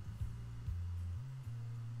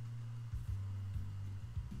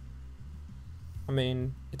 I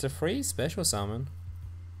mean, it's a free special summon.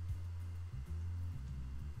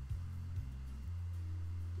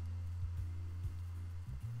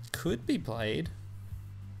 Could be played.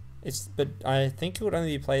 But I think it would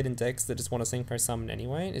only be played in decks that just want to synchro summon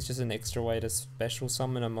anyway. It's just an extra way to special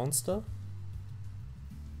summon a monster.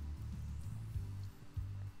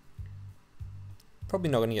 Probably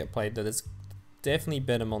not going to get played though. There's definitely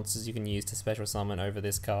better monsters you can use to special summon over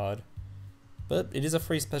this card. But it is a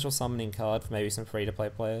free special summoning card for maybe some free to play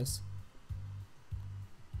players.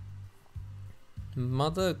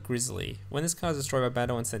 Mother Grizzly. When this card is destroyed by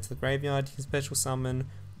battle and sent to the graveyard, you can special summon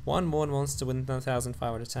one water monster with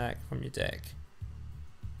 1,500 attack from your deck.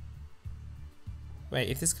 Wait,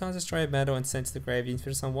 if this card is destroyed by battle and sent to the graveyard, you can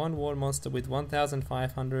special summon one water monster with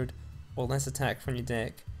 1,500 or less attack from your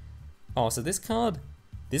deck. Oh, so this card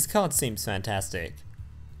seems fantastic.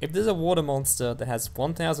 If there's a water monster that has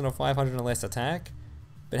 1,500 or less attack,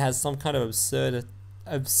 but has some kind of absurd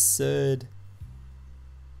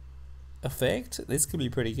effect, this could be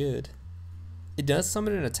pretty good. It does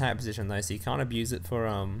summon an attack position though, so you can't abuse it for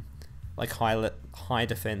like high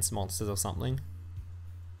defense monsters or something.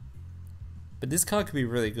 But this card could be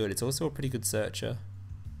really good. It's also a pretty good searcher.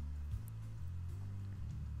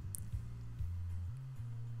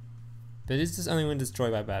 But it's just only when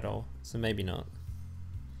destroyed by battle, so maybe not.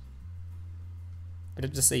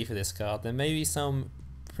 But to see for this card, there may be some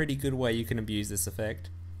pretty good way you can abuse this effect,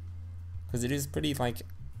 because it is pretty like.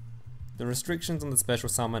 The restrictions on the special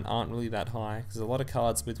summon aren't really that high, because there's a lot of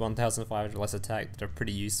cards with 1,500 less attack that are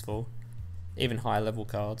pretty useful. Even high level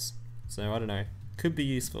cards. So I don't know. Could be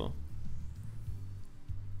useful.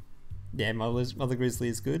 Yeah, Mother Grizzly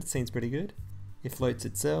is good. Seems pretty good. It floats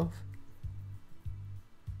itself.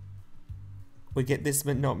 We get this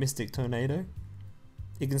but not Mystic Tornado.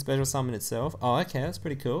 It can special summon itself. Oh, okay, that's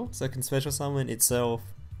pretty cool. So it can special summon itself.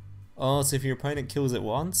 Oh, so if your opponent kills it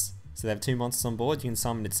once, so they have two monsters on board, you can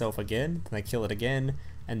summon itself again, then they kill it again,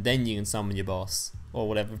 and then you can summon your boss, or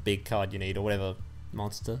whatever big card you need, or whatever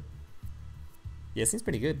monster. Yeah, seems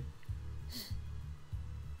pretty good.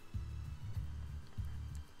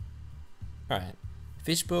 Alright,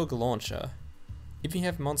 Fishbook Launcher. If you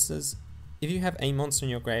have a monster in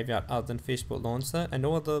your graveyard other than Fishbook Launcher, and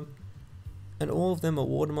all of them are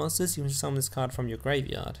water monsters, you can summon this card from your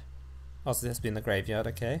graveyard. Oh, so it has to be in the graveyard,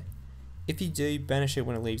 okay. If you do, banish it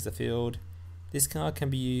when it leaves the field. This card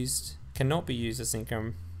cannot be used to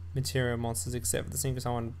synchro material monsters except for the synchro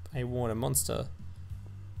summon a water monster.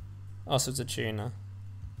 Oh, so it's a tuner.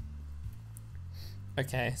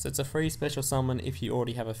 Okay, so it's a free special summon if you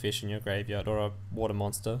already have a fish in your graveyard or a water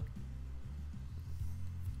monster.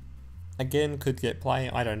 Again, could get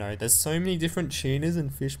play, I don't know. There's so many different tuners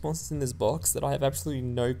and fish monsters in this box that I have absolutely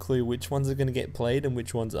no clue which ones are going to get played and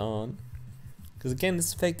which ones aren't. Because again,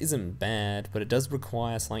 this effect isn't bad, but it does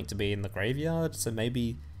require something to be in the graveyard, so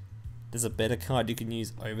maybe there's a better card you can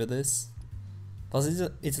use over this. Plus,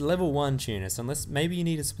 it's a level 1 tuner, so unless maybe you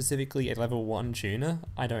need specifically a level 1 tuner,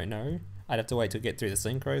 I don't know. I'd have to wait to get through the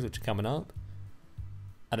synchros, which are coming up.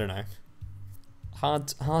 I don't know.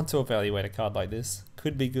 Hard to evaluate a card like this.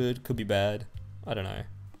 Could be good, could be bad. I don't know.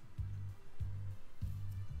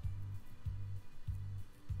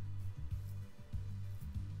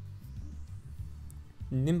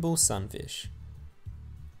 Nimble Sunfish.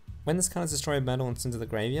 When this card is destroyed by battle and sent to the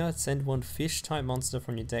graveyard, send one fish type monster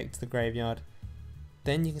from your deck to the graveyard.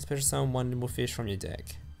 Then you can special summon one nimble fish from your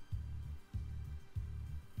deck.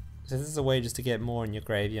 So this is a way just to get more in your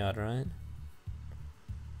graveyard, right?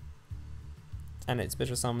 And it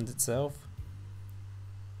special summons itself.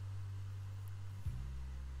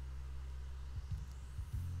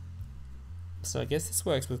 So I guess this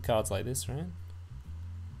works with cards like this, right?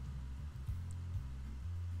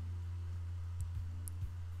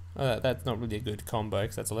 Oh, that's not really a good combo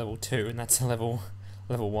because that's a level 2 and that's a level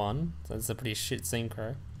 1. So that's a pretty shit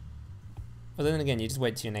synchro. But then again, you just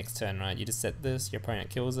wait till your next turn, right? You just set this, your opponent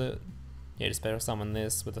kills it. You just special summon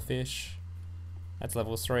this with a fish. That's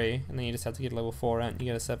level 3, and then you just have to get level 4 out and you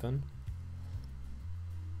get a 7.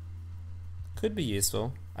 Could be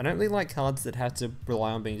useful. I don't really like cards that have to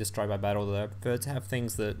rely on being destroyed by battle though. I prefer to have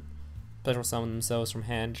things that special summon themselves from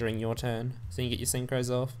hand during your turn, so you get your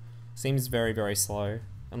synchros off. Seems very, very slow,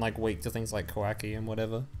 and like weak to things like Kawaki and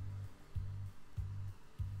whatever.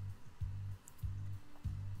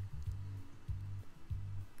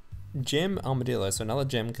 Gem Armadillo, so another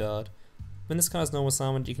gem card. When this card is normal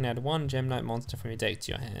summoned, you can add one Gem Knight monster from your deck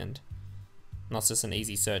to your hand. And that's just an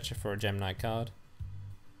easy searcher for a Gem Knight card.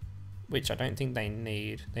 Which I don't think they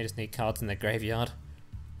need. They just need cards in their graveyard.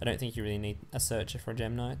 I don't think you really need a searcher for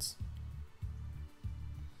Gem Knights.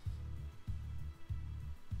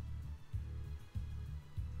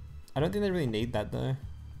 I don't think they really need that though.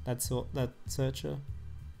 That searcher.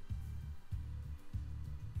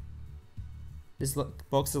 This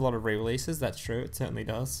box has a lot of re-releases, that's true, it certainly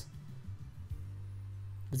does.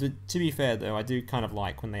 But to be fair though, I do kind of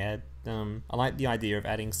like when they add, I like the idea of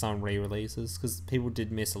adding some re-releases, because people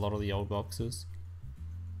did miss a lot of the old boxes.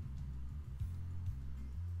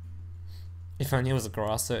 If only it was a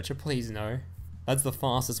grass searcher, please no. That's the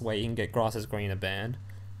fastest way you can get Grass's Green a banned.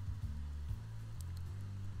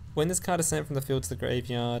 When this card is sent from the field to the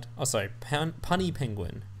graveyard, Punny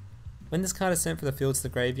Penguin. When this card is sent from the field to the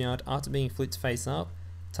graveyard after being flipped face up,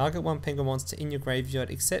 target one penguin monster in your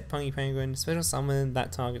graveyard except Punny Penguin, special summon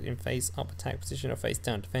that target in face up attack position or face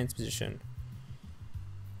down defense position.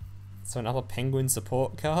 So another penguin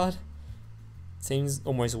support card? Seems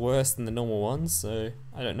almost worse than the normal ones, so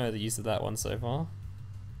I don't know the use of that one so far.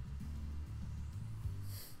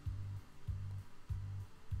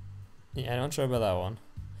 Yeah, I'm not sure about that one.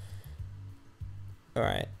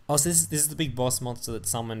 Alright. Oh, so this is the big boss monster that's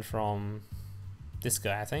summoned from this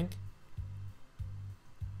guy, I think.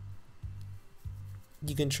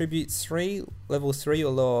 You contribute 3 level 3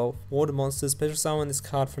 or lower water monsters, special summon this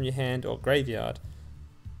card from your hand or graveyard.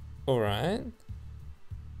 Alright.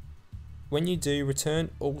 When you do,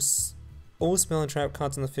 return all spell and trap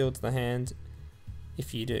cards on the field to the hand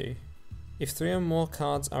if you do. If 3 or more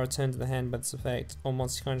cards are returned to the hand by this effect or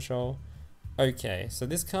monster control. Okay, so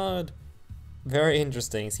this card, very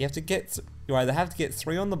interesting. So you either have to get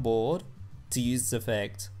 3 on the board to use this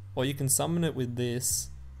effect, or you can summon it with this,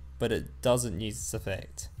 but it doesn't use this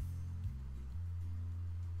effect.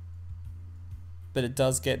 But it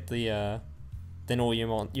does get the, then all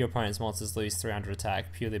your opponent's monsters lose 300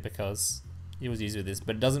 attack purely because it was used with this,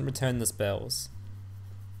 but it doesn't return the spells.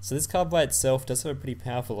 So this card by itself does have a pretty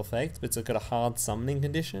powerful effect, but it's got a hard summoning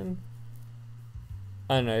condition.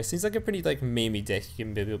 I don't know, it seems like a pretty memey deck you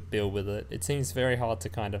can build with it. It seems very hard to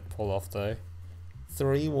kind of pull off though.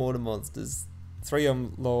 3 water monsters, 3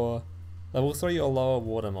 lower, level 3 or lower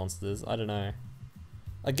water monsters, I don't know.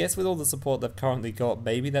 I guess with all the support they've currently got,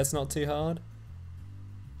 maybe that's not too hard.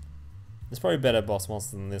 There's probably better boss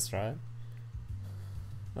monsters than this, right?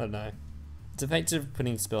 I don't know. It's effective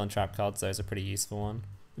putting spell and trap cards though is a pretty useful one.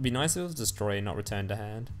 It'd be nice if it was destroy and not return to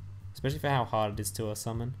hand. Especially for how hard it is to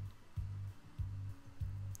summon.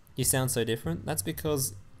 You sound so different. That's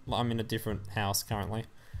because I'm in a different house currently.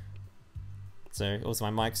 So also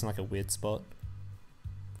my mic's in a weird spot.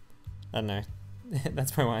 I don't know.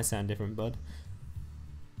 That's probably why I sound different, bud.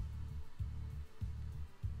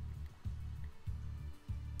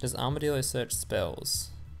 Does Armadillo search spells?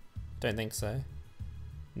 Don't think so.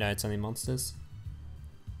 No, it's only monsters.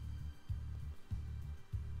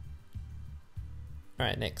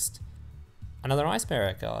 Alright, next. Another Ice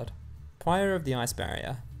Barrier card. Prior of the Ice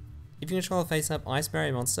Barrier. If you control a face-up Ice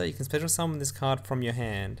Barrier monster, you can special summon this card from your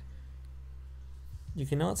hand. You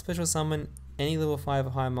cannot special summon any level 5 or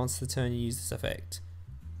higher monster the turn you use this effect.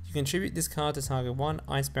 You contribute this card to target 1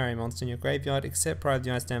 Ice Barrier monster in your graveyard, except prior to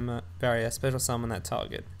the Ice Barrier, special summon that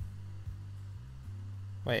target.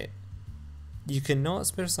 Wait. You cannot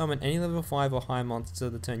special summon any level 5 or higher monster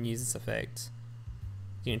the turn you use this effect.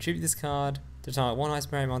 You contribute this card to target 1 Ice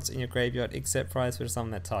Barrier monster in your graveyard, except prior to special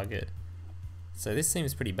summon that target. So this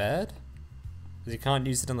seems pretty bad, because you can't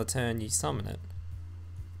use it on the turn you summon it.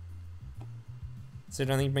 So it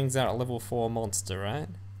only brings out a level 4 monster, right?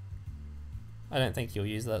 I don't think you'll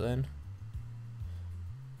use that then.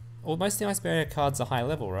 Well, most of the Ice Barrier cards are high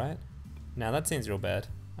level, right? Now that seems real bad.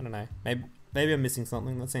 I don't know. Maybe I'm missing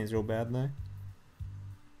something. That seems real bad though.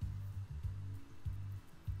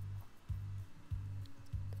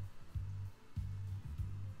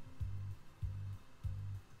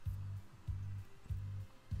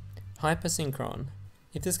 Hyper Synchron.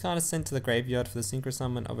 If this card is sent to the graveyard for the synchro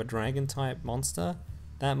summon of a dragon type monster,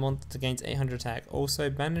 that monster gains 800 attack. Also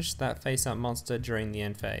banish that face up monster during the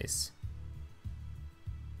end phase.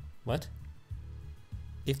 What?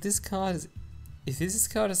 If this card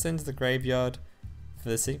is sent to the graveyard for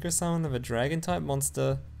the synchro summon of a dragon type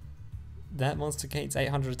monster, that monster gains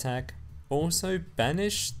 800 attack. Also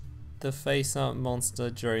banish the face-up monster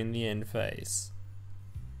during the end phase.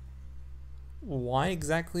 Why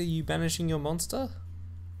exactly are you banishing your monster?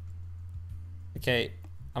 Okay,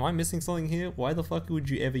 am I missing something here? Why the fuck would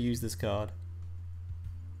you ever use this card?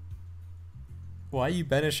 Why are you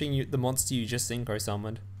banishing the monster you just synchro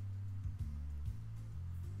summoned?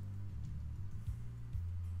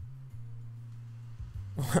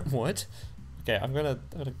 What? Okay, I'm gonna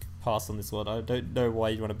pass on this one. I don't know why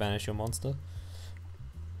you'd want to banish your monster.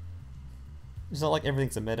 It's not like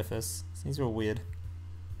everything's a metaphys. Seems real weird.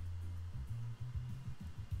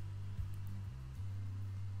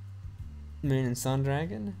 Moon and Sun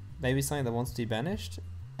Dragon? Maybe something that wants to be banished?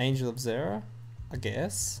 Angel of Zera? I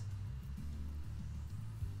guess.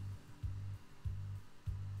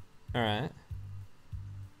 Alright.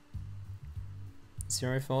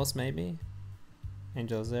 Zero Force maybe?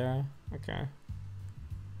 Angel of Zera? Okay.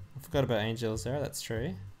 I forgot about Angel of Zera, that's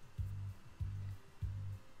true.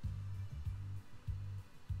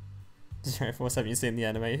 Zero Force, have you seen the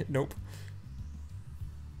anime? Nope.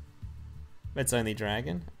 It's only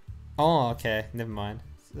dragon? Oh, okay, never mind.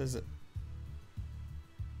 There's a...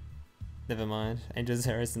 Never mind. Angel of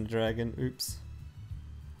Zera isn't a dragon, oops.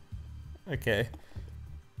 Okay.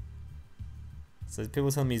 So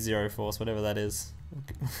people tell me Zero Force, whatever that is.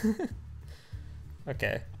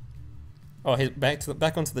 Okay. Oh,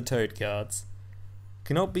 back onto the Toad cards.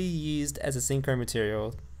 Cannot be used as a synchro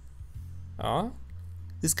material. Ah?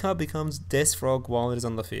 This card becomes Death Frog while it is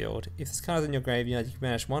on the field. If this card is in your graveyard, you can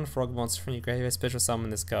banish one frog monster from your graveyard, special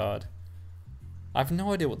summon this card. I have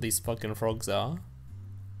no idea what these fucking frogs are.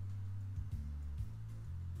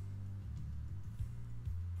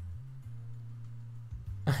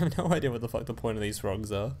 I have no idea what the fuck the point of these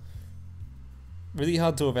frogs are. Really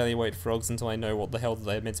hard to evaluate frogs until I know what the hell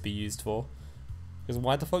they're meant to be used for. Because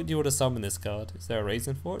why the fuck do you want to summon this card? Is there a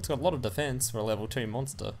reason for it? It's got a lot of defense for a level 2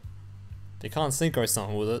 monster. They can't synchro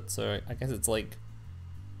summon with it, so I guess it's like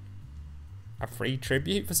a free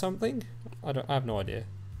tribute for something? I have no idea.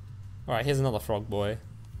 Alright, here's another frog boy.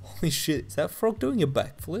 Holy shit, is that frog doing a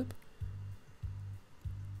backflip?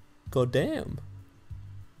 God damn.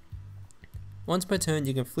 Once per turn,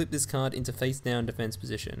 you can flip this card into face down defense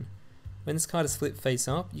position. When this card is flipped face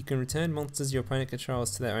up, you can return monsters your opponent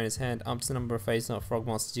controls to their owner's hand up to the number of face up frog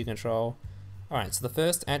monsters you control. Alright, so the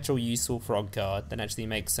first actual useful frog card that actually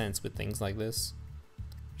makes sense with things like this.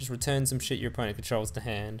 Just return some shit your opponent controls to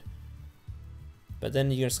hand. But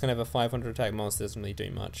then you're just gonna have a 500 attack monster that doesn't really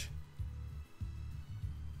do much.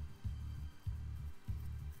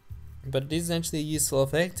 But it is actually a useful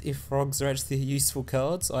effect if frogs are actually useful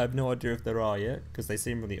cards. I have no idea if there are yet, because they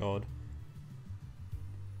seem really odd.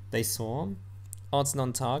 They swarm. Oh, it's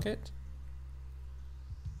non-target.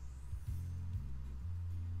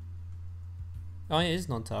 Oh, yeah, it is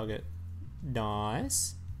non-target.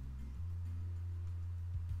 Nice.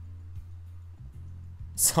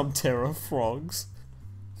 Subterra frogs.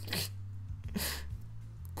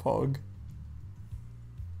 Pog.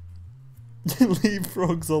 Leave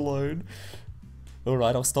frogs alone.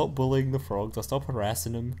 Alright, I'll stop bullying the frogs. I'll stop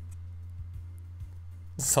harassing them.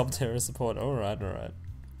 Subterra support. Alright, alright.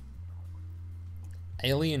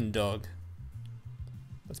 Alien dog.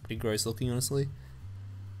 That's pretty gross looking, honestly.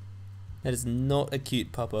 That is not a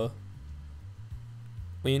cute pupper.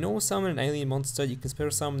 When you normal summon an alien monster, you can special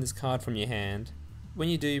summon this card from your hand. When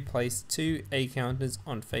you do, place 2 A counters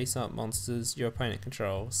on face-up monsters your opponent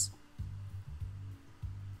controls.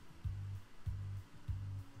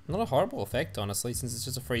 Not a horrible effect, honestly, since it's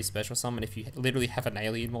just a free special summon if you literally have an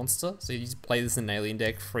alien monster. So you just play this in an alien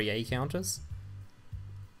deck, free A counters.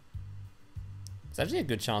 It's actually a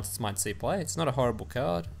good chance this might see play. It's not a horrible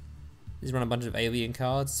card. You just run a bunch of alien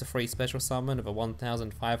cards. It's a free special summon of a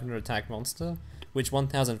 1500 attack monster, which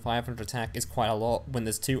 1500 attack is quite a lot when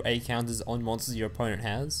there's 2 A counters on monsters your opponent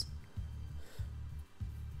has.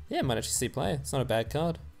 Yeah, it might actually see play. It's not a bad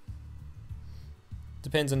card.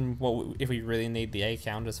 Depends on if we really need the A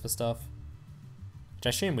counters for stuff. Which I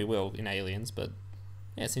assume we will in aliens, but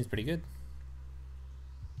yeah, it seems pretty good.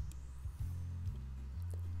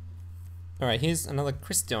 Alright, here's another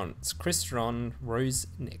Crystron. It's Crystron Rose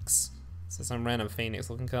Nyx. So some random Phoenix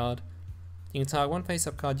looking card. You can target one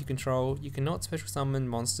face-up card you control. You cannot special summon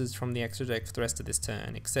monsters from the extra deck for the rest of this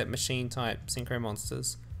turn, except machine type synchro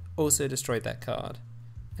monsters. Also destroy that card.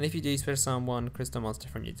 And if you do, special summon one Crystal monster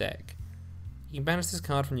from your deck. You can banish this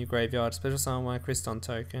card from your graveyard, special summon one Crystal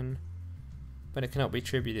token, but it cannot be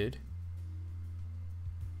tributed.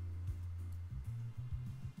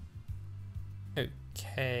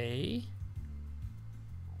 Okay.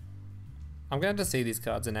 I'm going to see these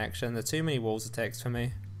cards in action. There's too many walls of text for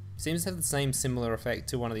me. Seems to have the same similar effect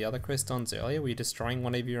to one of the other Crystons earlier, where you're destroying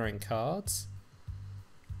one of your own cards.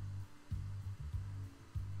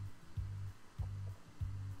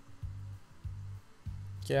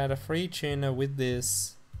 Get out a free tuner with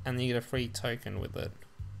this, and then you get a free token with it.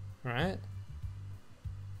 Right?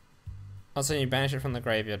 Also, you banish it from the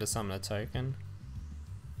graveyard to summon a token.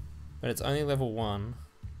 But it's only level 1.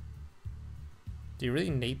 Do you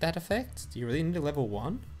really need that effect? Do you really need a level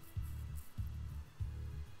 1?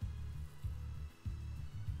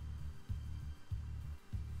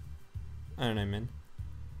 I don't know, man.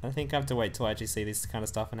 I think I have to wait till I actually see this kind of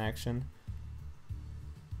stuff in action.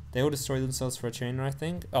 They all destroy themselves for a tuner, I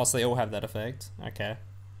think. Oh, so they all have that effect. Okay.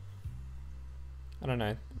 I don't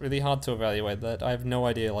know. Really hard to evaluate that. I have no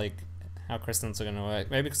idea, like, how Crystons are going to work.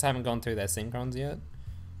 Maybe because I haven't gone through their synchrons yet.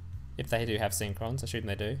 If they do have synchrons, I assume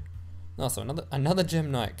they do. Also, another Gem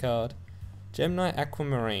Knight card. Gem Knight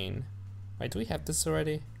Aquamarine. Wait, do we have this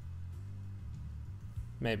already?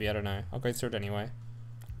 Maybe, I don't know. I'll go through it anyway.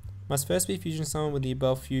 Must first be fusion summoned with the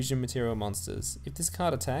above fusion material monsters. If this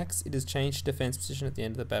card attacks, it is changed to defense position at the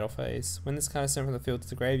end of the battle phase. When this card is sent from the field to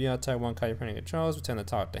the graveyard, target one card your opponent controls, return the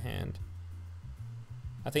target to hand.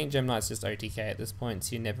 I think Gem Knight's just OTK at this point,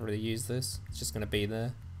 so you never really use this. It's just going to be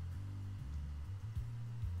there.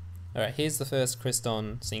 Alright, here's the first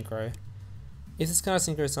Cryston Synchro. If this card is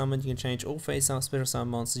Synchro summoned, you can change all face-up special summon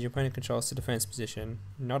monsters your opponent controls to defense position.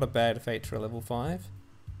 Not a bad effect for a level 5.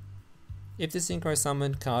 If this Synchro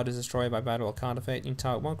summoned card is destroyed by battle or card effect, you can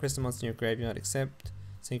target one Crystal monster in your graveyard except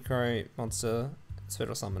Synchro monster,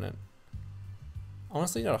 special summon it.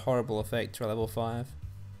 Honestly, not a horrible effect for a level 5.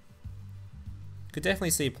 Could definitely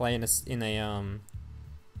see play in a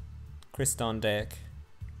Cryston deck.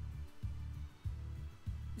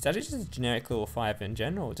 It's actually just a generic level 5 in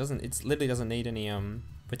general. It literally doesn't need any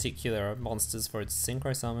particular monsters for its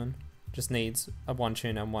Synchro summon. Just needs a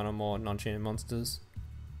 1-tuner and 1 or more non-tuner monsters.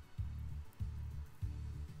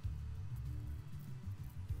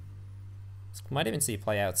 Might even see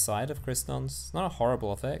play outside of Crystons. It's not a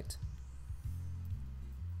horrible effect.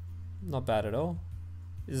 Not bad at all.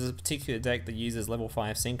 This is a particular deck that uses level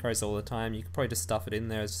 5 synchros all the time. You could probably just stuff it in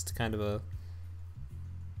there as just kind of a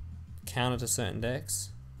counter to certain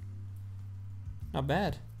decks. Not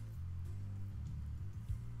bad.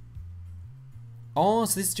 Oh,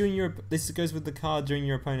 so this goes with the card during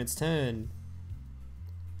your opponent's turn.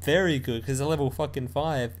 Very good, because it's a level fucking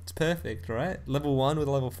 5. It's perfect, right? Level 1 with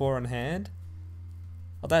a level 4 on hand.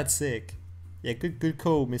 Oh, that's sick. Yeah, good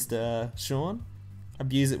call, Mr. Sean.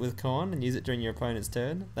 Abuse it with con and use it during your opponent's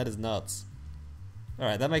turn. That is nuts.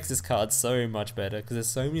 Alright, that makes this card so much better because there's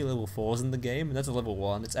so many level 4s in the game and that's a level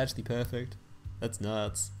 1. It's actually perfect. That's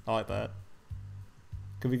nuts. I like that.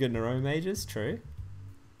 Could we get Neuro Mages? True.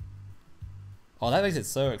 Oh, that makes it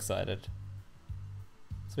so excited.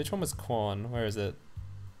 So which one was Quan? Where is it?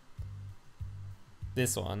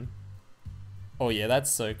 This one. Oh yeah, that's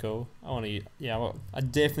so cool.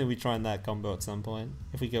 I'd definitely be trying that combo at some point.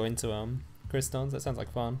 If we go into Crystons, that sounds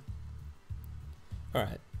like fun.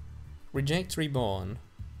 Alright. Reject Reborn.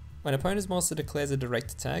 When opponent's monster declares a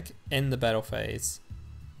direct attack, end the battle phase.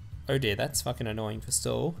 Oh dear, that's fucking annoying for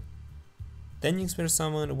stall. Then you can special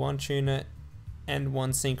summon 1 tuner and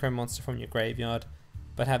 1 synchro monster from your graveyard,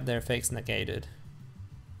 but have their effects negated.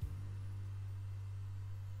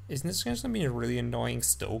 Isn't this going to be a really annoying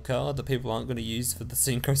stall card that people aren't going to use for the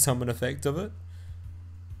synchro summon effect of it?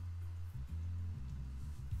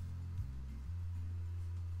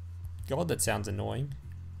 God, that sounds annoying.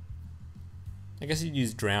 I guess you'd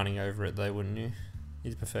use Drowning over it though, wouldn't you?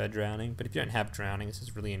 You'd prefer Drowning, but if you don't have Drowning, it's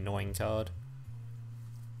just a really annoying card.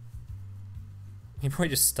 You probably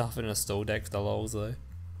just stuff it in a stall deck for the lols though.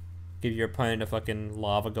 Give your opponent a fucking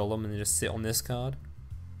lava golem and just sit on this card.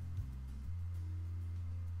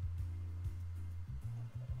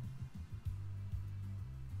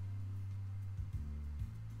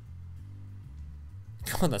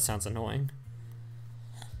 God, that sounds annoying.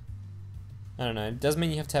 I don't know, it does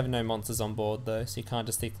mean you have to have no monsters on board though, so you can't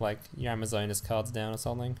just stick like your Amazonas cards down or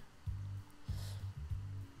something.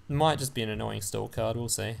 It might just be an annoying stall card, we'll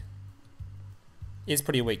see. It's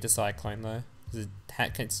pretty weak to Cyclone though.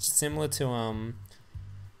 It's similar to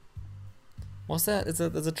what's that?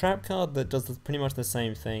 There's a trap card that does pretty much the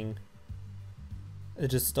same thing. It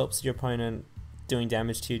just stops your opponent doing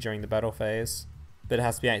damage to you during the battle phase, but it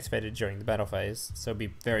has to be activated during the battle phase, so it'd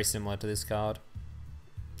be very similar to this card.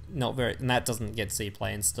 And that doesn't get C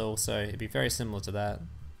play install, so it'd be very similar to that.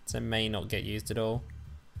 So it may not get used at all.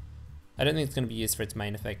 I don't think it's going to be used for its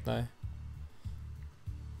main effect though.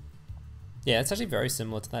 Yeah, it's actually very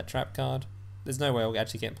similar to that trap card. There's no way we'll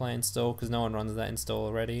actually get play install because no one runs that install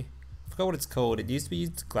already. forgot what it's called. It used to be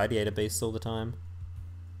used Gladiator Beasts all the time.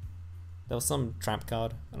 There was some trap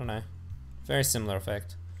card. I don't know. Very similar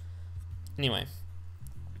effect. Anyway.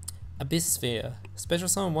 Abyss Sphere. Special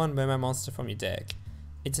summon one Mermail monster from your deck.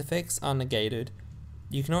 Its effects are negated.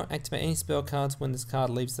 You cannot activate any spell cards when this card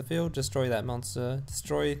leaves the field. Destroy that monster.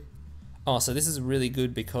 Destroy... Oh, so this is really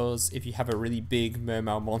good because if you have a really big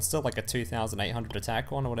Mermail monster, like a 2,800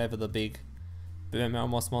 attack one, or whatever the big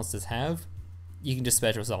Mermail monsters have, you can just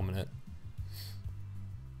special summon it.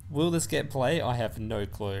 Will this get play? I have no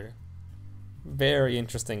clue. Very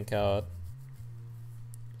interesting card.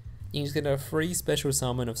 You can just get a free special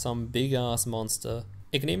summon of some big ass monster.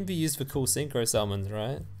 It can even be used for cool synchro summons,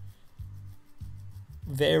 right?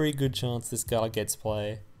 Very good chance this card gets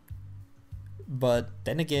play. But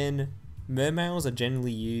then again, Mermails are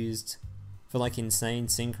generally used for like insane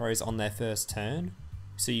synchros on their first turn,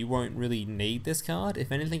 so you won't really need this card.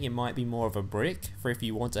 If anything, it might be more of a brick for if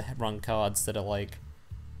you want to run cards that are like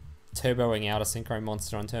turboing out a synchro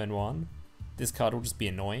monster on turn 1. This card will just be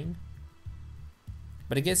annoying.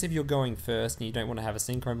 But I guess if you're going first and you don't want to have a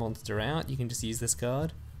synchro monster out, you can just use this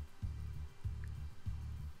card.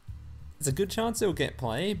 There's a good chance it'll get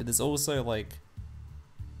play, but there's also like...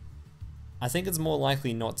 I think it's more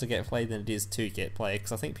likely not to get played than it is to get played,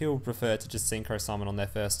 because I think people prefer to just synchro summon on their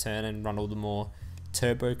first turn and run all the more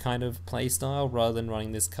turbo kind of play style rather than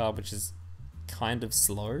running this card, which is kind of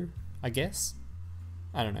slow, I guess.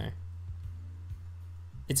 I don't know.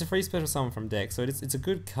 It's a free special summon from deck, so it's a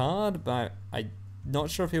good card, but I'm not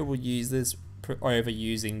sure if people will use this over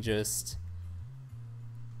using just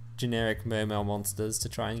generic Mermail monsters to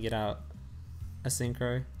try and get out a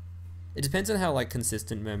synchro. It depends on how like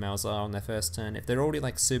consistent Mermails are on their first turn. If they're already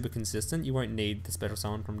like super consistent, you won't need the special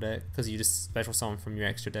summon from deck because you just special summon from your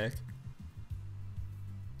extra deck.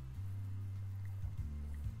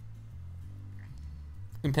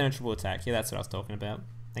 Impenetrable attack, yeah, that's what I was talking about.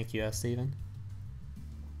 Thank you, Steven.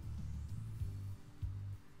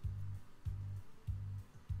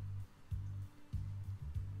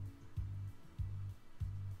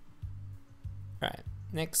 Right,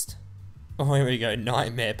 next. Oh, here we go,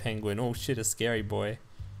 Nightmare Penguin. Oh shit, a scary boy.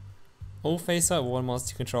 All face-up one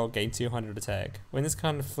monster you control gain 200 attack. When this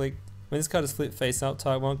card is flipped face-up,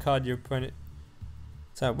 target one card your opponent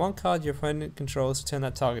controls to turn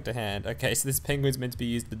that target to hand. Okay, so this penguin's meant to be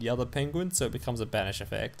used with the other penguin, so it becomes a banish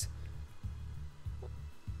effect.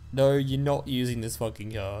 No, you're not using this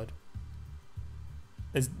fucking card.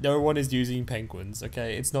 No one is using penguins,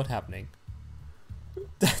 okay? It's not happening.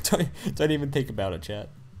 Don't even think about it, chat.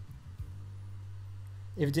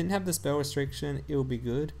 If it didn't have the spell restriction, it would be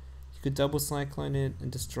good. You could double cyclone it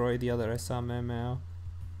and destroy the other SR Mermail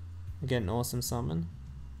and get an awesome summon.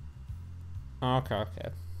 Okay.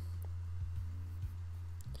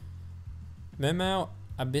 Mermail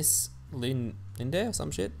Abyss Linde or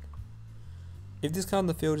some shit. If this card on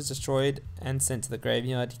the field is destroyed and sent to the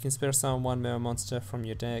graveyard, you can special summon one Mermail monster from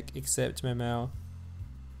your deck, except Mermail.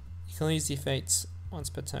 You can only use the fates once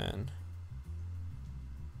per turn.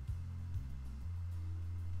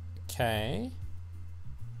 Okay.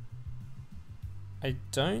 I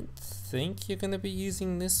don't think you're going to be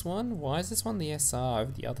using this one. Why is this one the SR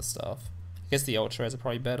over the other stuff? I guess the Ultras are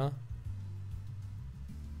probably better.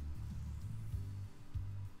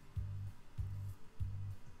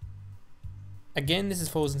 Again, this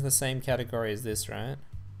falls into the same category as this, right?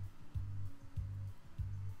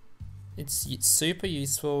 It's super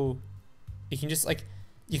useful. You can just like,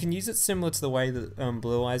 you can use it similar to the way that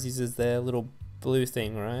Blue Eyes uses their little blue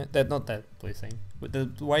thing, right? Not that blue thing, but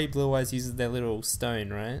the way Blue Eyes uses their little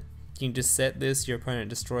stone, right? You can just set this, your opponent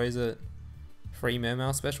destroys it. Free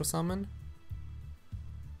Mermail special summon.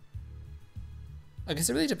 I guess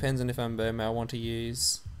it really depends on if Mermail want to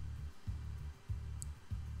use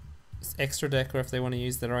extra deck or if they want to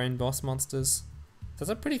use their own boss monsters. That's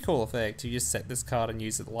a pretty cool effect. You just set this card and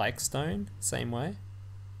use it like stone, same way.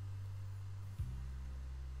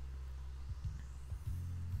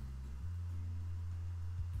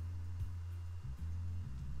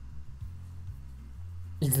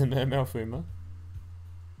 Is the Mermail Fuma?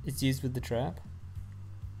 It's used with the trap.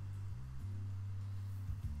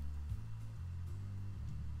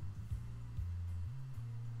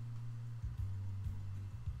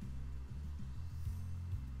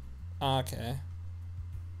 Okay.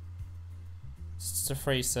 It's just a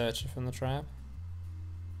free searcher from the trap.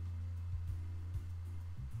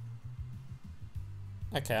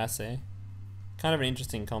 Okay, I see. Kind of an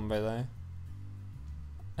interesting combo though.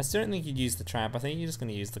 I still don't think you'd use the trap. I think you're just going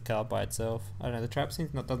to use the card by itself. I don't know, the trap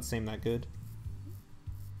doesn't seem that good.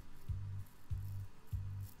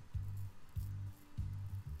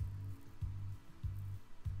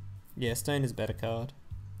 Yeah, Stone is a better card.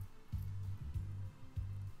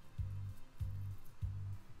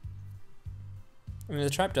 I mean, the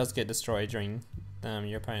trap does get destroyed during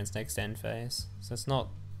your opponent's next end phase, so it's not.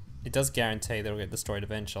 It does guarantee that it'll get destroyed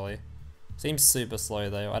eventually. Seems super slow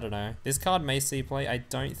though. I don't know. This card may see play. I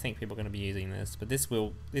don't think people are going to be using this, but this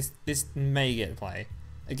will. This may get play.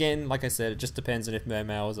 Again, like I said, it just depends on if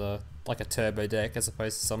Mermail is like a turbo deck as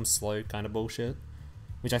opposed to some slow kind of bullshit,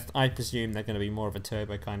 which I presume they're going to be more of a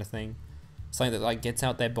turbo kind of thing. Something that like gets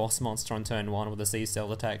out their boss monster on turn 1 with a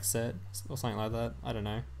C-Cell attack set or something like that. I don't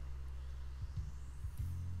know.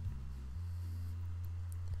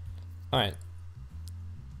 Alright.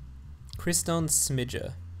 Kriston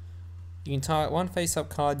Smidger. You can target one face-up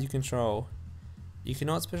card you control. You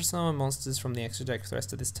cannot special summon monsters from the extra deck for the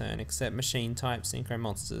rest of this turn, except machine-type synchro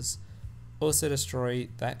monsters. Also destroy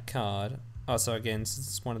that card. Oh, so again,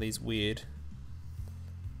 it's one of these weird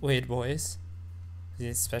boys.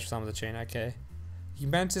 It's special summon the chain, okay. You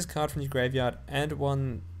can banish this card from your graveyard and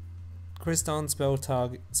one Kriston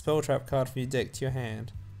spell trap card from your deck to your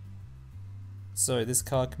hand. So this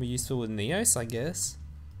card can be useful with Neos, I guess.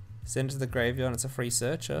 Send it to the graveyard and it's a free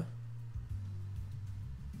searcher.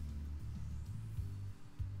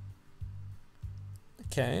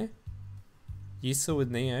 Okay. Useful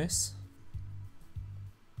with Neos.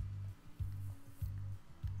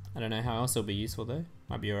 I don't know how else it'll be useful though.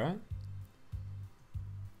 Might be alright.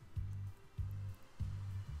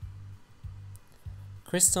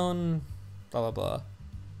 Kriston, blah blah blah.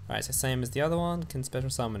 Alright, so same as the other one. Can special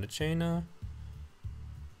summon a tuner.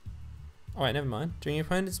 Alright, never mind. During your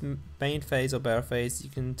opponent's main phase or battle phase, you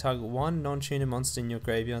can target one non-tuner monster in your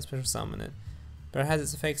graveyard and special summon it. But it has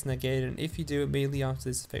its effects negated, and if you do immediately after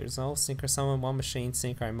this effect resolves, synchro summon one machine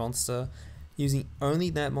synchro monster using only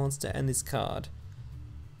that monster and this card.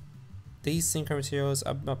 These synchro materials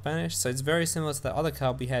are not banished, so it's very similar to the other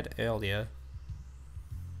card we had earlier.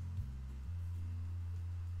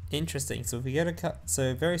 Interesting. So if we get a card,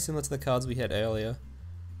 so very similar to the cards we had earlier.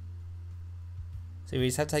 So we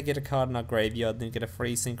just have to get a card in our graveyard, then get a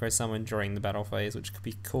free synchro summon during the battle phase, which could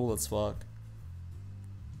be cool as fuck.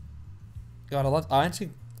 God, I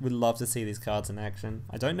actually would love to see these cards in action.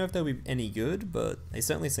 I don't know if they'll be any good, but they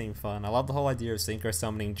certainly seem fun. I love the whole idea of synchro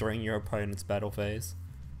summoning during your opponent's battle phase.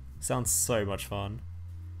 Sounds so much fun.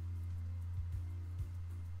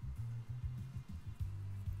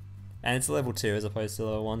 And it's level 2 as opposed to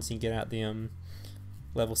level 1, so you can get out the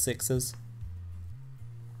level 6s.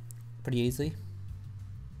 Pretty easy.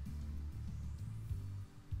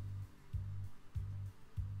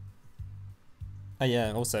 Oh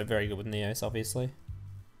yeah, also very good with Neos, obviously.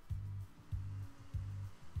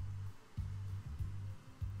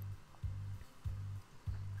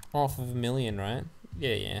 Off of $1,000,000, right?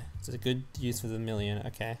 Yeah. It's a good use for the $1,000,000,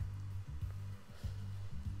 okay.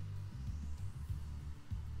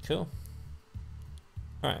 Cool.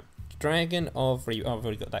 Alright, Dragon of I've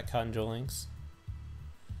already got that card in Duel Links.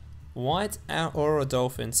 White Aura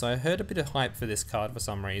Dolphin. So I heard a bit of hype for this card for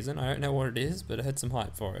some reason. I don't know what it is, but I heard some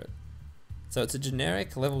hype for it. So it's a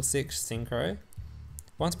generic level 6 synchro.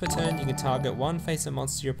 Once per turn, you can target one face-up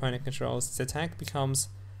monster your opponent controls. Its attack becomes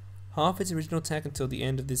half its original attack until the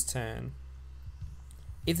end of this turn.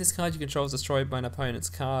 If this card you control is destroyed by an opponent's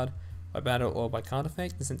card, by battle or by card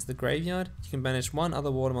effect, and sent to the graveyard, you can banish one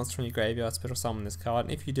other water monster from your graveyard, special summon this card,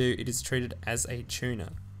 and if you do, it is treated as a tuner.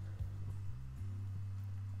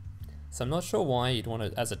 So I'm not sure why you'd want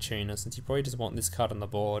it as a tuner, since you probably just want this card on the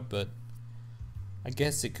board, but I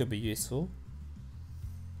guess it could be useful.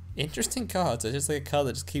 Interesting cards. It's just like a card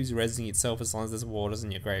that just keeps resing itself as long as there's waters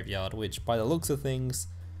in your graveyard, which by the looks of things,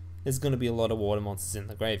 there's going to be a lot of water monsters in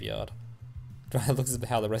the graveyard. By the looks of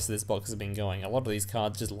how the rest of this box has been going, a lot of these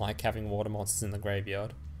cards just like having water monsters in the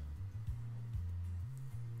graveyard.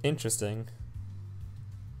 Interesting.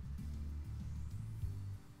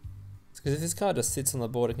 Because if this card just sits on the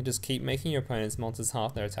board, it can just keep making your opponent's monsters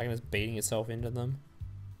half their attack and just beating itself into them.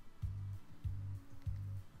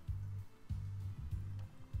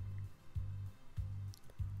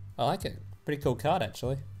 I like it. Pretty cool card,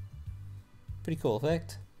 actually. Pretty cool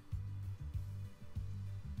effect.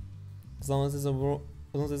 As long as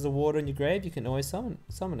there's a water in your grave, you can always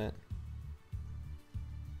summon it.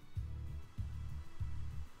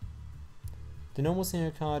 The normal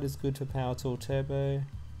scenario card is good for Power Tool Turbo.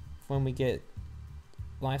 When we get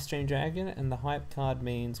Lifestream Dragon, and the hype card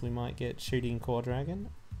means we might get Shooting Core Dragon.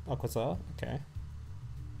 Aquasar, okay.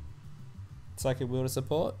 Psychic Wielder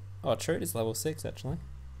support. Oh, true, it is level 6 actually.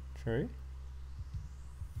 True.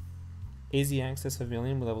 Easy access for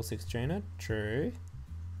Villian with level 6 trainer. True.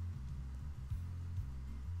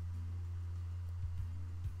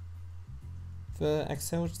 For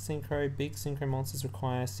Accel Synchro, big synchro monsters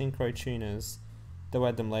require synchro tuners. They'll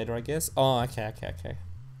add them later, I guess. Oh, okay.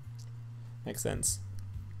 Makes sense.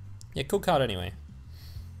 Yeah, cool card anyway.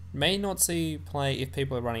 May not see play if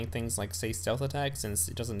people are running things like Sea Stealth Attack, since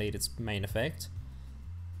it doesn't need its main effect.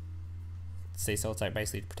 Sea Stealth Attack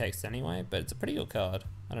basically protects anyway, but it's a pretty good card.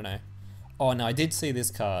 I don't know. Oh no, I did see this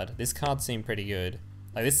card. This card seemed pretty good.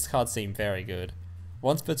 Like, this card seemed very good.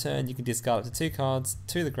 Once per turn, you can discard up to 2 cards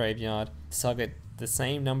to the graveyard to target the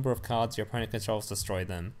same number of cards your opponent controls to destroy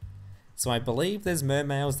them. So I believe there's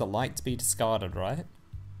Mermails that like to be discarded, right?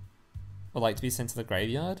 Or like to be sent to the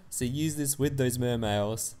graveyard. So use this with those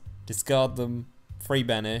Mermails, discard them, free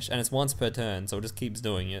banish, and it's once per turn, so it just keeps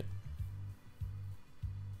doing it.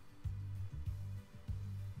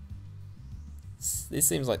 This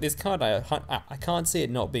seems like this card, I can't see it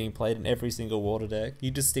not being played in every single water deck. You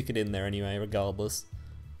just stick it in there anyway, regardless.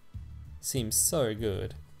 Seems so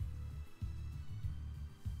good.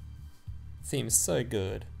 Seems so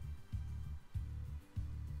good.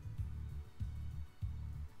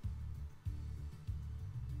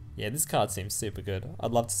 Yeah, this card seems super good.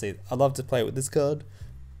 I'd love to play with this card.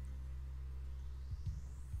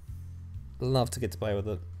 Love to get to play with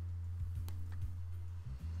it.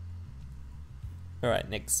 Alright,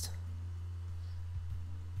 next.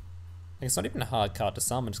 It's not even a hard card to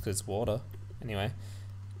summon just because it's water. Anyway.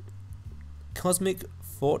 Cosmic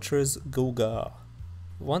Fortress Gulgar.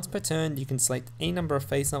 Once per turn, you can select any number of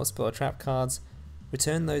face-up spell or trap cards,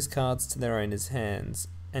 return those cards to their owner's hands,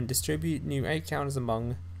 and distribute new 8 counters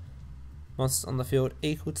among monsters on the field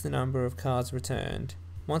equal to the number of cards returned.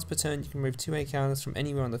 Once per turn, you can remove 2 8 counters from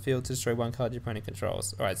anywhere on the field to destroy 1 card your opponent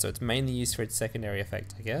controls. Alright, so it's mainly used for its secondary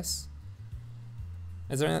effect, I guess.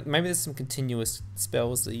 Is there maybe there's some continuous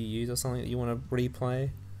spells that you use or something that you want to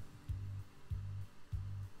replay?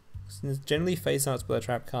 Generally, face-up spell or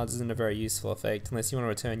trap cards isn't a very useful effect unless you want to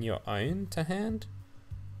return your own to hand?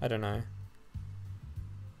 I don't know.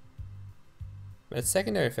 But its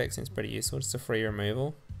secondary effect seems pretty useful, just a free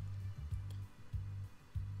removal.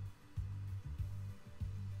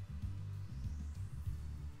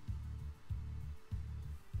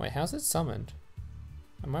 Wait, how's it summoned?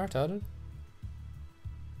 Am I retarded?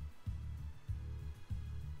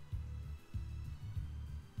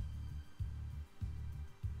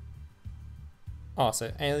 Oh,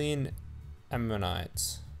 so alien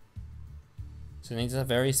ammonites. So it needs a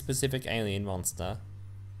very specific alien monster.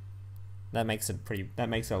 That makes it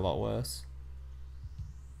a lot worse.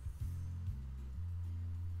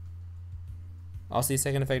 Oh, so the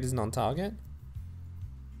second effect is non-target?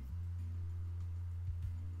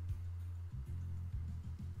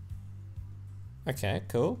 Okay,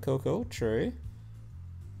 cool, true.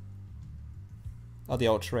 Oh, the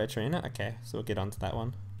ultra rare trainer? Okay, so we'll get onto that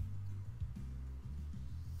one.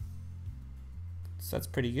 So that's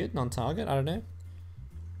pretty good, non-target, I don't know.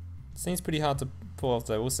 Seems pretty hard to pull off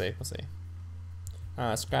though, we'll see.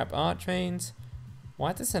 Scrap art trains.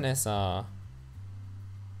 Why is this an SR?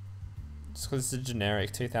 Just because it's a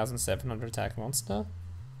generic 2700 attack monster?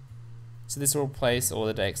 So this will replace all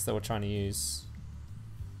the decks that we're trying to use.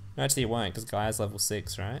 No, actually it won't, because Gaia's level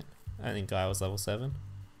 6, right? I don't think Gaia was level 7.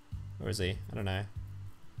 Or is he? I don't know.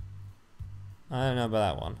 I don't know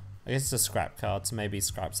about that one. I guess it's a scrap card, so maybe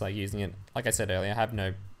scraps like using it. Like I said earlier, I have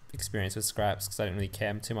no experience with scraps because I don't really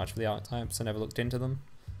care too much for the archetypes, so I never looked into them.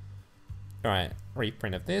 Alright,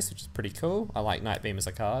 reprint of this, which is pretty cool. I like Night Beam as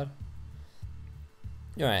a card.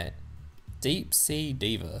 Alright, Deep Sea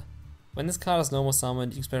Diva. When this card is normal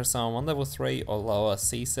summoned, you can special summon 1 level 3 or lower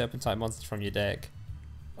Sea Serpent type monster from your deck.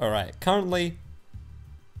 Alright, currently,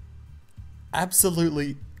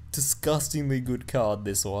 absolutely disgustingly good card,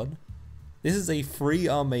 this one. This is a free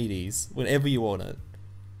Armades whenever you want it.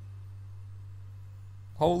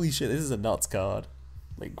 Holy shit, this is a nuts card.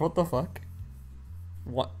 Like, what the fuck?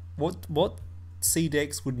 What C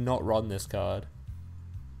decks would not run this card?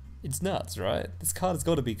 It's nuts, right? This card has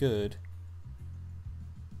got to be good.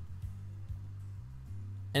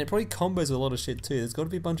 And it probably combos with a lot of shit too. There's got to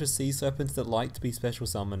be a bunch of Sea Serpents that like to be special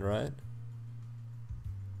summoned, right?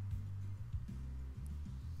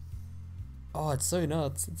 Oh, it's so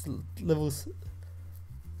nuts. It's levels.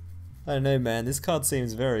 I don't know, man. This card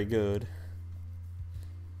seems very good.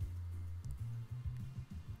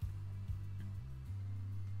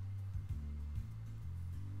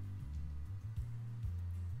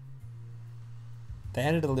 They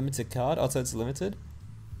added a limited card. Oh, so it's limited?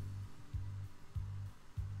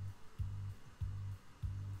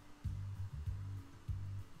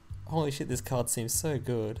 Holy shit, this card seems so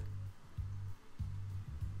good.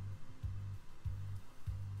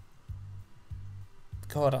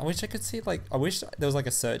 god, I wish I could see like, I wish there was like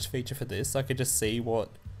a search feature for this so I could just see what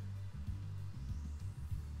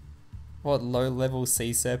low level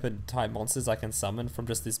sea serpent type monsters I can summon from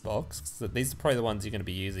just this box. 'Cause these are probably the ones you're going to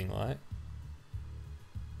be using, right?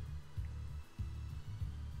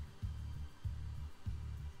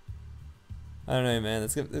 I don't know, man.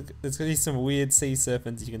 There's gonna be some weird sea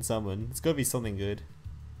serpents you can summon. It's gotta be something good.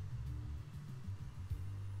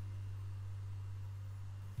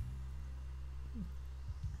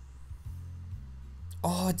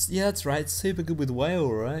 Oh, yeah, that's right. It's super good with whale,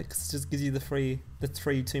 right? Because it just gives you the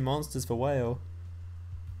three 2 monsters for whale.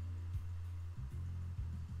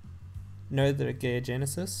 No, the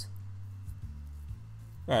Geogenesis.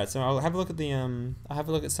 Alright, so I'll have a look at the I'll have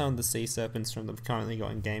a look at some of the sea serpents from the currently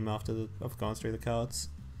got in game after I've gone through the cards.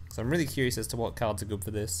 Because I'm really curious as to what cards are good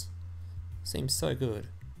for this. Seems so good.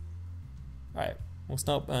 Alright, we'll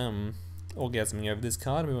stop orgasming over this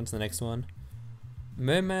card and move on to the next one.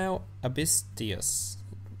 Mermail Abysstius.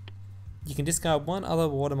 You can discard one other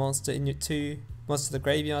water monster in your 2 monsters to the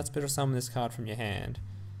graveyard, special summon this card from your hand.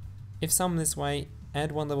 If summoned this way,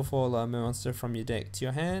 add 1 level 4 lower monster from your deck to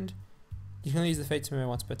your hand. You can only use the Fate to Mermail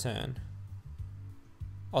once per turn.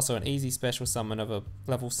 Also an easy special summon of a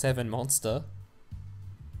level 7 monster.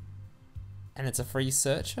 And it's a free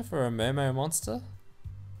searcher for a Mermail monster?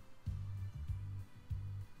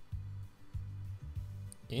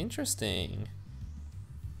 Interesting.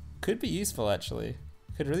 Could be useful actually.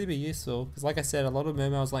 Could really be useful. Because like I said, a lot of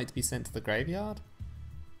Mermails like to be sent to the graveyard.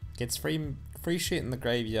 Gets free shit in the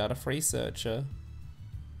graveyard, a free searcher.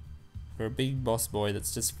 For a big boss boy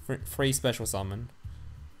that's just free special summon.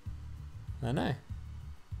 I don't know.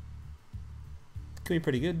 Could be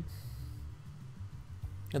pretty good.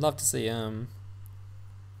 I'd love to see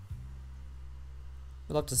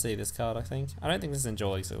this card, I think. I don't think this is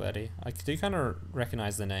Enjoli Soleti. I do kind of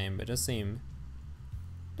recognize the name, but it does seem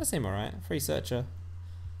alright. Free searcher.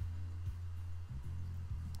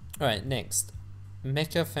 Alright, next.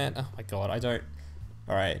 Mecha Fan. Oh my god, I don't.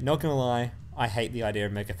 Alright, not gonna lie. I hate the idea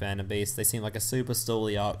of Mecha Phantom Beast. They seem like a super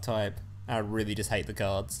stally archetype. I really just hate the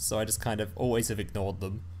cards, so I just kind of always have ignored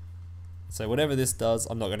them. So whatever this does,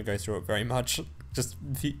 I'm not going to go through it very much. Just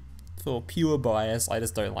for pure bias, I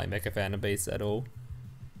just don't like Mecha Phantom Beast at all.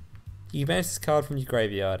 You banish this card from your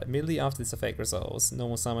graveyard. Immediately after this effect resolves,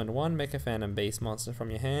 normal summon 1 Mecha Phantom Beast monster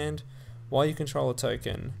from your hand while you control a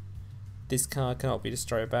token. This card cannot be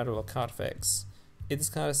destroyed by battle or card effects. If this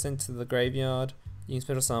card is sent to the graveyard, you can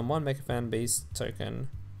special summon 1 Mecha Phantom Beast token.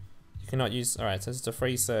 You cannot use. Alright, so it's a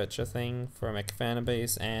free searcher thing for a Mecha Phantom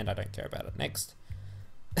Beast, and I don't care about it. Next.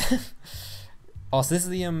 Oh, so this is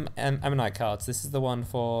the Ammonite cards. This is the one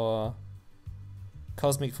for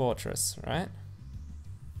Cosmic Fortress, right?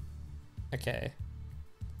 Okay.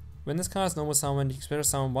 When this card is normal summoned, you can special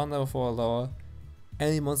summon 1 level 4 or lower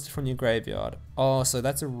any monster from your graveyard. Oh, so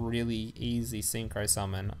that's a really easy synchro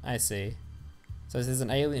summon. I see. So if there's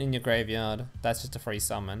an alien in your graveyard, that's just a free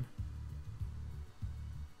summon.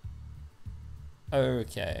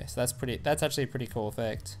 Okay, so that's actually a pretty cool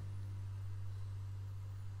effect.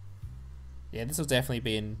 Yeah, this will definitely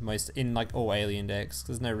be in like all alien decks.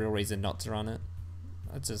 There's no real reason not to run it.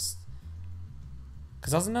 It's just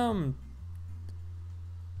because doesn't no,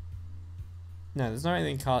 there's no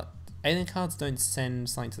alien card. Alien cards don't send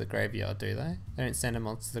something to the graveyard, do they? They don't send a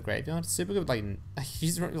monster to the graveyard. It's super good, like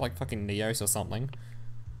he's like fucking Neos or something.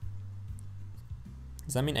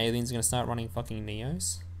 Does that mean aliens are gonna start running fucking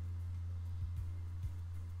Neos?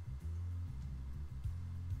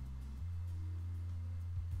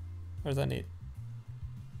 Or does that need?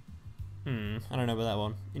 I don't know about that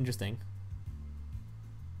one. Interesting.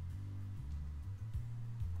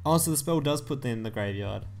 Oh, so the spell does put them in the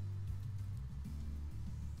graveyard.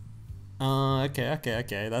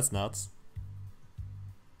 Okay, that's nuts.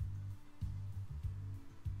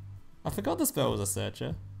 I forgot the spell was a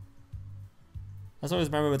searcher. I always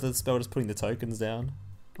remember with the spell just putting the tokens down.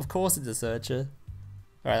 Of course it's a searcher.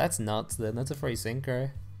 Alright, that's nuts then. That's a free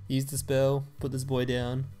synchro. Use the spell, put this boy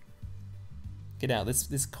down. Get out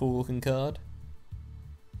this cool looking card.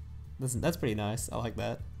 Listen, that's pretty nice. I like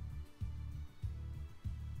that.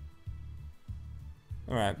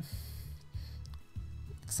 Alright.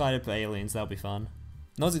 Excited for aliens, that'll be fun.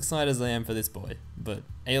 Not as excited as I am for this boy, but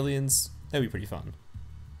aliens, that'll be pretty fun.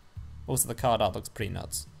 Also the card art looks pretty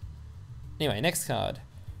nuts. Anyway, next card.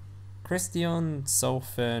 Christian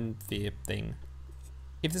Solfernfear thing.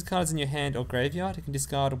 If this card is in your hand or graveyard, you can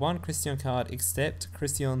discard 1 Christian card except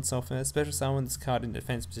Christian Solfern, special summon this card in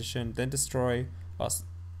defense position, then destroy 1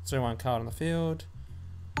 card on the field.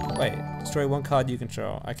 Wait, destroy 1 card you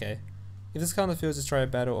control. Okay. If this card on the field is destroyed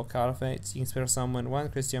by battle or card effects, you can special summon one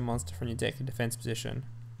Christian monster from your deck in defense position.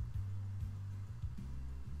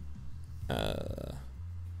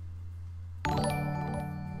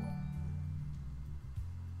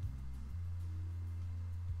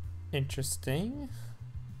 Interesting.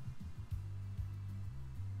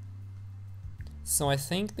 So I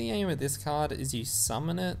think the aim of this card is you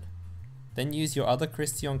summon it, then use your other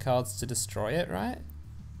Christian cards to destroy it, right?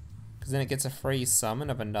 Because then it gets a free summon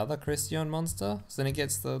of another Christian monster. So then it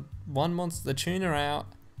gets the one monster, the tuner out,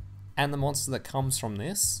 and the monster that comes from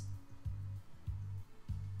this.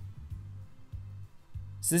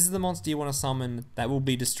 So this is the monster you want to summon that will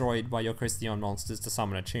be destroyed by your Christian monsters to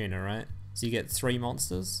summon a tuner, right? So you get 3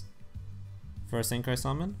 monsters for a synchro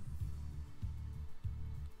summon.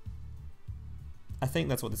 I think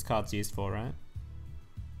that's what this card's used for, right?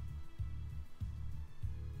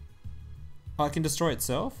 Oh, it can destroy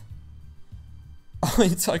itself? Oh,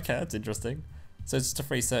 it's okay, that's interesting. So it's just a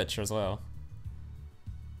free searcher as well.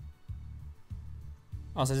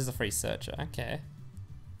 Oh, so it's just a free searcher, okay.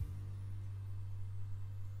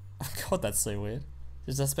 Oh god, that's so weird.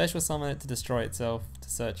 There's a special summon it to destroy itself to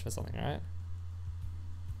search for something, right?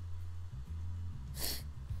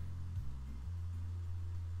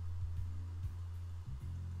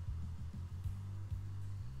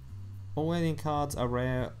 All alien cards are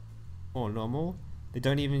rare or normal. They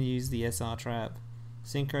don't even use the SR trap.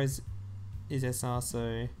 Synchros is SR,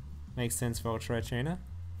 so makes sense for Ultra Rare Tuner.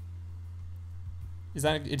 Is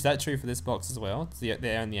that true for this box as well? It's the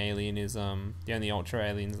only alien is the only Ultra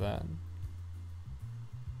alien's that.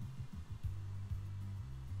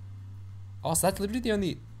 Oh, so that's literally the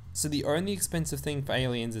only. So the only expensive thing for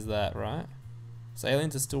aliens is that, right? So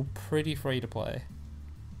aliens are still pretty free to play.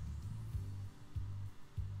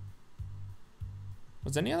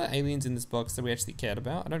 Was there any other aliens in this box that we actually cared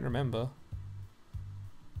about? I don't remember.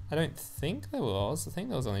 I don't think there was. I think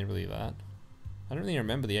there was only really that. I don't really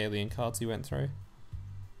remember the alien cards we went through.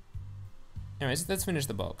 Anyways, let's finish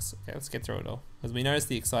the box. Okay, let's get through it all. Because we notice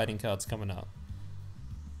the exciting cards coming up.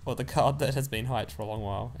 Or the card that has been hyped for a long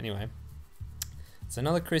while. Anyway. It's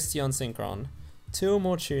another Christian Synchron. 2 or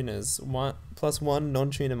more tuners, plus 1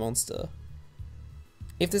 non-tuner monster.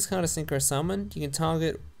 If this card is synchro summoned, you can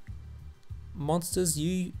target monsters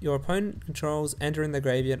your opponent controls entering the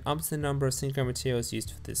graveyard up to the number of synchro materials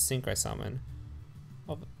used for this synchro summon.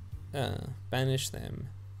 Banish them.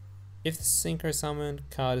 If the synchro summoned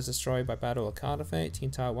card is destroyed by battle or card effect, you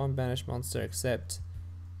can target 1 banished monster except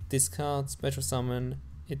this card, special summon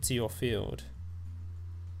it to your field.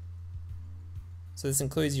 So this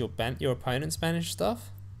includes your opponent's banished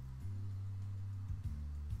stuff?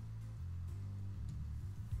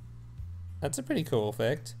 That's a pretty cool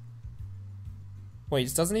effect. Wait,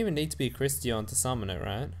 it doesn't even need to be Christian to summon it,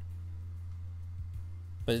 right?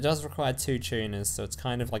 But it does require 2 tuners, so it's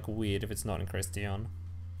kind of like weird if it's not in Christian.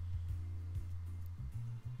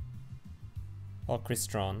 Or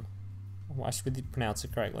Christron. I should pronounce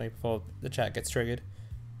it correctly before the chat gets triggered.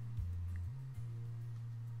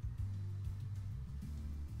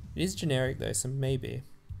 It is generic though, so maybe.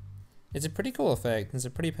 It's a pretty cool effect, it's a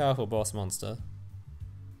pretty powerful boss monster.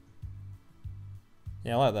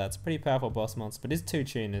 Yeah, I like that. It's a pretty powerful boss monster, but it's 2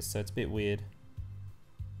 tuners, so it's a bit weird.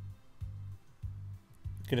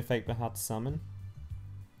 Good effect, but hard to summon.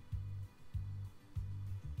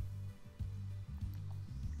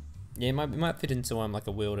 Yeah, it might fit into like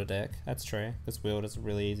a wielder deck. That's true, because wielders are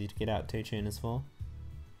really easy to get out 2 tuners for.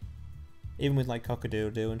 Even with like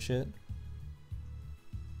Cock-a-doodle-doo and shit.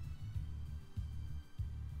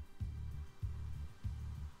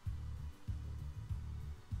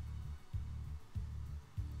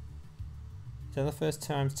 Is that the first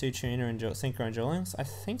times 2 tuner and synchro and duel links? I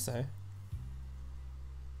think so.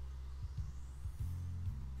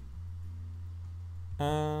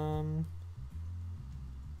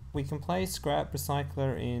 We can play Scrap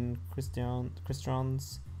Recycler in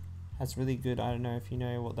Christrons. That's really good. I don't know if you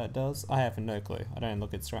know what that does. I have no clue. I haven't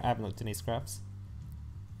looked at any scraps.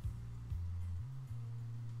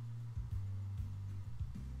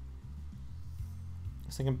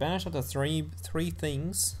 So I can banish up to three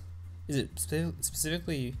things. Is it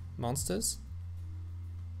specifically monsters?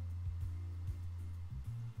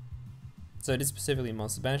 So it is specifically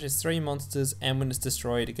monsters. Banishes 3 monsters, and when it's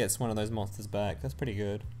destroyed, it gets one of those monsters back. That's pretty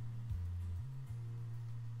good.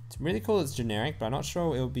 It's really cool it's generic, but I'm not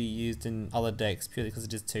sure it will be used in other decks purely because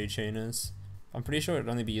it is 2 tuners. I'm pretty sure it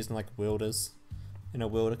would only be used in like wielders, in a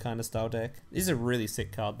wielder kind of style deck. This is a really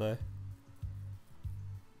sick card though.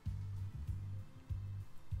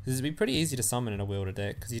 This would be pretty easy to summon in a wielder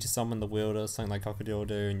deck, because you just summon the wielder, something like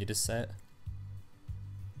Cock-a-doodle-doo, and you just set.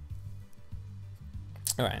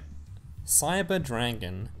 Alright. Cyber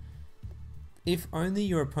Dragon. If only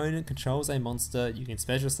your opponent controls a monster, you can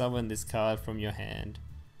special summon this card from your hand.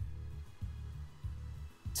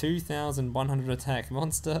 2100 attack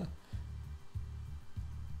monster.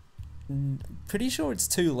 Pretty sure it's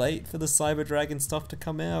too late for the Cyber Dragon stuff to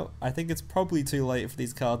come out. I think it's probably too late for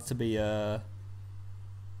these cards to be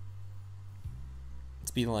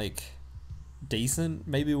like decent.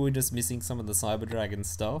 Maybe we're just missing some of the Cyber Dragon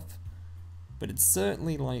stuff, but it's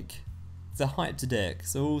certainly like it's a hyped deck,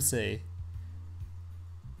 so we'll see.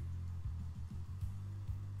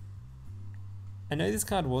 I know this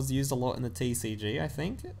card was used a lot in the TCG, I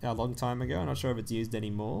think, a long time ago. I'm not sure if it's used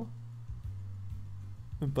anymore,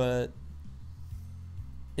 but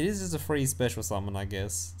it is just a free special summon, I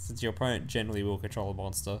guess, since your opponent generally will control a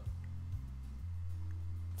monster.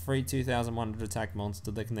 Free 2100 attack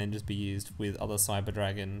monster that can then just be used with other Cyber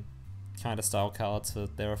Dragon kind of style cards for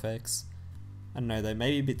their effects. I don't know though,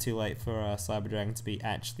 maybe a bit too late for Cyber Dragon to be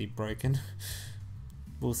actually broken.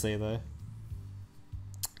 We'll see though.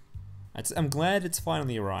 I'm glad it's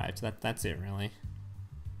finally arrived. That's it really.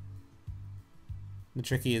 The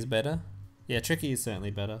Tricky is better. Yeah, Tricky is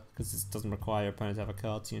certainly better because it doesn't require your opponent to have a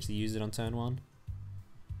card to actually use it on turn 1.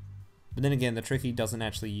 But then again, the Tricky doesn't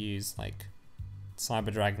actually use like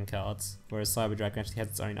Cyber Dragon cards, whereas Cyber Dragon actually has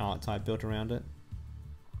its own archetype built around it.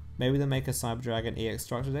 Maybe they'll make a Cyber Dragon EX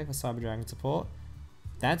structure deck for Cyber Dragon support.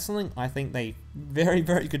 That's something I think they very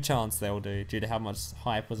good chance they'll do due to how much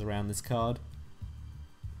hype was around this card.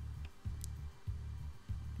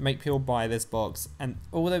 Make people buy this box, and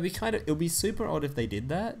although it'll be super odd if they did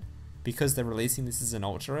that because they're releasing this as an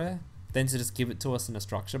ultra rare, then to just give it to us in a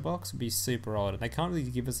structure box would be super odd. And they can't really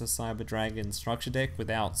give us a Cyber Dragon structure deck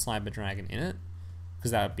without Cyber Dragon in it, because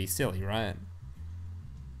that would be silly, right?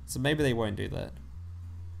 So maybe they won't do that.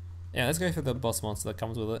 Yeah, let's go for the boss monster that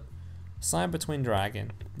comes with it. Cyber Twin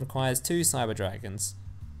Dragon. Requires 2 Cyber Dragons.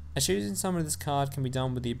 A choosing summon of this card can be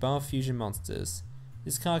done with the above fusion monsters.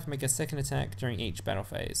 This card can make a second attack during each battle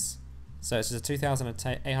phase. So it's just a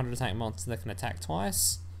 2800 attack monster that can attack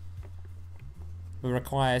twice. But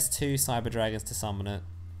requires 2 Cyber Dragons to summon it.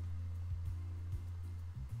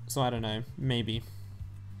 So I don't know, maybe.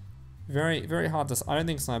 Very hard to... I don't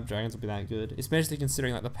think Cyber Dragons will be that good, especially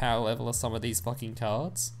considering like the power level of some of these fucking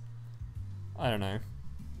cards. I don't know.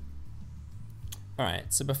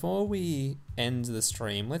 Alright, so before we end the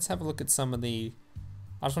stream, let's have a look at some of the...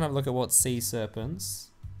 I just want to have a look at what Sea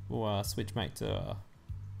Serpents. We'll switch back to...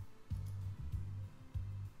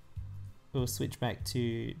 we'll switch back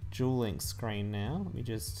to Duel Link screen now. Let me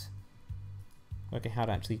just work out how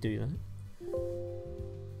to actually do that.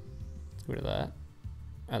 Let's go to that.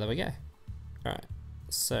 Oh, there we go. Alright,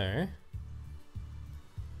 so...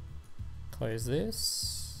 close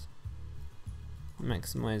this.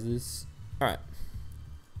 Maximize this. Alright.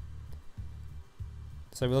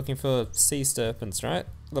 So we're looking for Sea Serpents, right?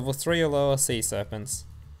 Level 3 or lower Sea Serpents.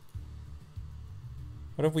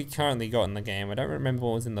 What have we currently got in the game? I don't remember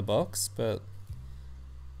what was in the box, but...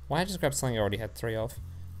 why did I just grab something I already had 3 of?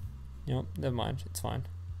 You know, never mind, it's fine.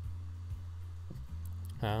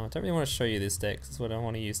 I don't really want to show you this deck, 'cause it's what I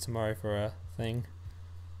want to use tomorrow for a thing.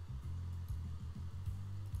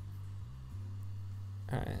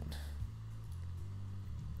 Alright.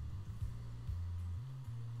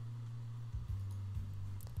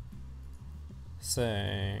 So...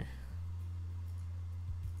 okay,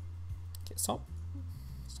 stop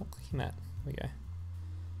clicking that. There we go.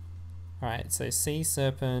 Alright, so Sea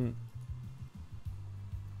Serpent...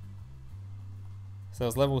 so it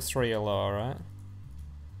was level 3 or lower, right?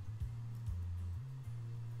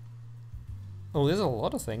 Oh, there's a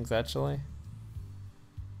lot of things actually.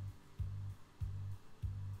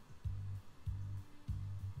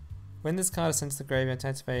 When this card is sent to the graveyard to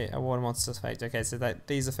activate a water monster's effect. Okay, so that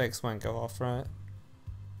these effects won't go off, right?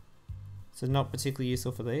 So not particularly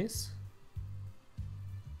useful for these.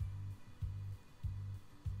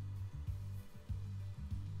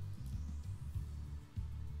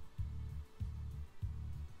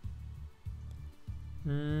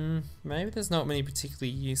 Maybe there's not many particularly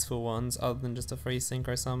useful ones other than just a free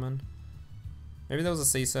synchro summon. Maybe there was a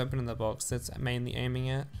Sea Serpent in the box that's mainly aiming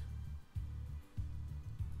at.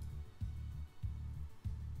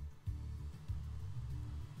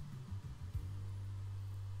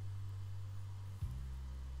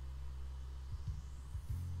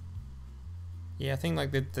 Yeah, I think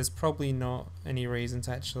like there's probably not any reason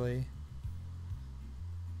to actually...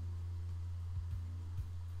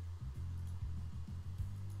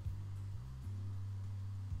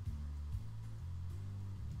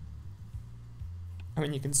 I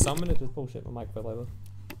mean, you can summon it, just bullshit my mic fell over.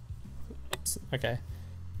 Okay.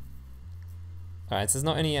 Alright, so there's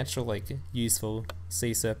not any actual like useful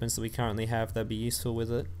sea serpents that we currently have that'd be useful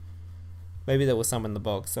with it. Maybe there was some in the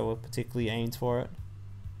box that were particularly aimed for it.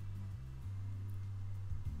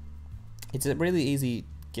 It's a really easy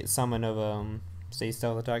get summon of sea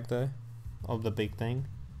stealth attack though, of the big thing.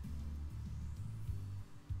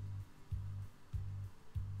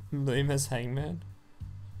 Loom as Hangman.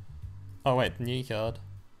 Oh wait, the new card.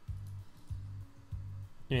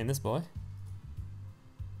 You mean this boy?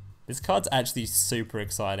 This card's actually super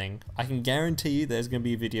exciting. I can guarantee you there's going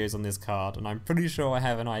to be videos on this card, and I'm pretty sure I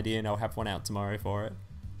have an idea and I'll have one out tomorrow for it.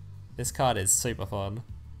 This card is super fun.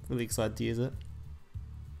 Really excited to use it.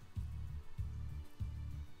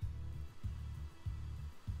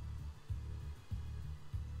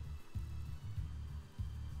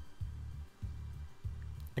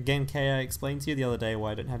 Again, Kay, I explained to you the other day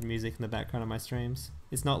why I don't have music in the background of my streams.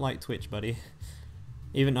 It's not like Twitch, buddy.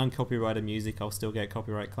 Even uncopyrighted music I'll still get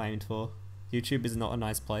copyright claimed for. YouTube is not a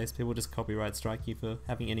nice place. People just copyright strike you for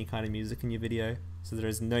having any kind of music in your video. So there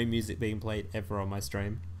is no music being played ever on my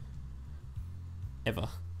stream. Ever.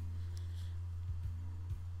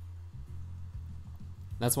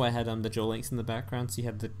 That's why I had the Duel Links in the background, so you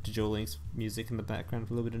had the Duel Links music in the background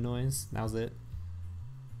for a little bit of noise. That was it.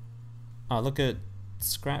 Oh, look at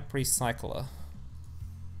Scrap Recycler.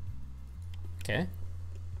 Okay.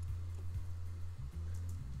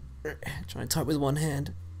 Try and type with one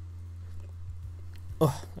hand.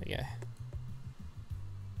 Oh, there we go.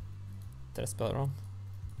 Did I spell it wrong?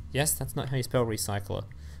 Yes, that's not how you spell recycler.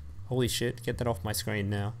 Holy shit, get that off my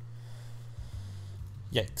screen now.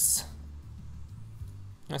 Yikes.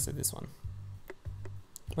 I said this one.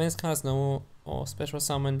 When this card is normal or special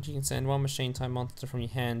summoned, you can send one machine type monster from your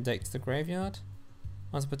hand deck to the graveyard.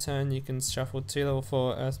 Once per turn, you can shuffle 2 level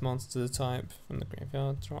 4 earth monster type from the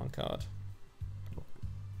graveyard. Draw one card.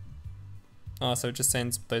 Oh, so it just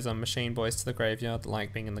sends those machine boys to the graveyard that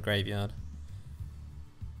like being in the graveyard.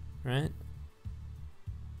 Right?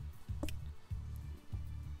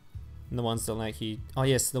 And the ones that like you... Oh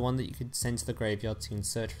yes, the one that you could send to the graveyard so you can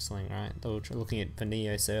search for something, right? They were looking at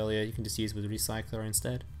Neos earlier, you can just use with Recycler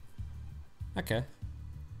instead. Okay.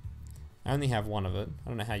 I only have one of it. I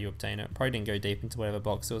don't know how you obtain it. Probably didn't go deep into whatever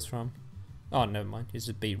box it was from. Oh, never mind. You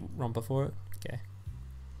just beat Romper for it. Okay.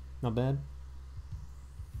 Not bad.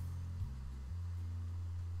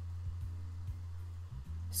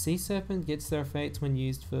 Sea Serpent gets their effects when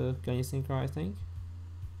used for Gunny Synchro, I think.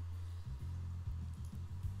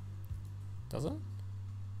 Does it?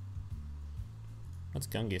 What's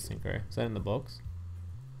Gungi Synchro? Is that in the box?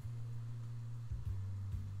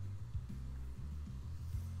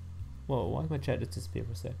 Whoa, why did my chat just disappear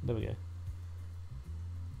for a sec? There we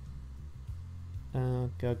go.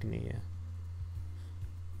 Gugnia.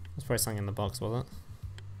 That's probably something in the box, was it?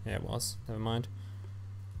 Yeah, it was. Never mind.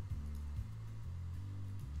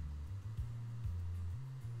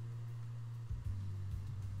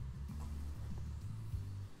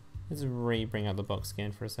 Let's bring out the box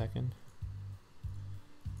again for a second.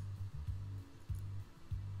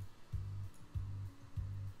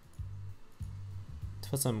 To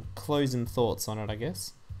put some closing thoughts on it, I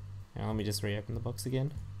guess. Now let me just reopen the box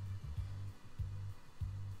again.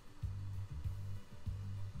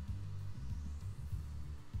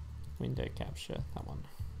 Window capture, that one.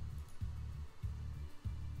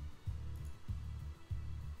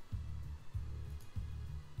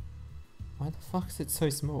 Why the fuck is it so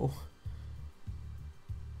small?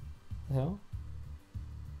 The hell?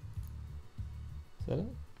 Is that it?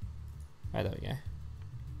 Right, there we go.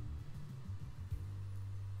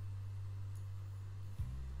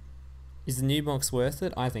 Is the new box worth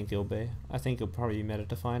it? I think it'll be. I think it'll probably be meta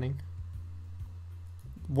defining.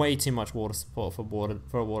 Way too much water support for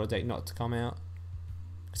a water deck not to come out.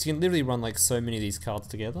 Because you can literally run like so many of these cards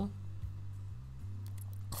together.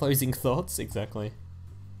 Closing thoughts? Exactly.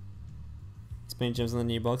 Spin gems in the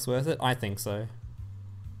new box worth it? I think so.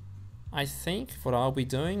 I think what I'll be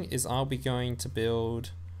doing is I'll be going to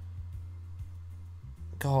build...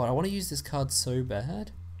 God, I want to use this card so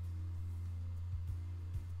bad.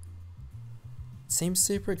 It seems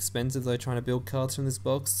super expensive though trying to build cards from this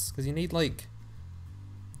box. Because you need like...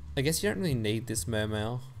 I guess you don't really need this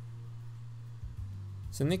Mermail.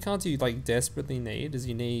 So the cards you like desperately need is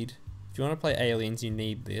you need... If you want to play aliens, you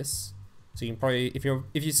need this. So you can probably... If you're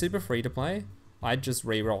super free to play... I'd just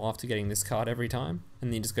reroll after getting this card every time,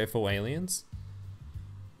 and then just go full aliens.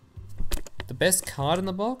 The best card in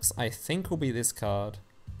the box, I think, will be this card.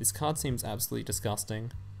 This card seems absolutely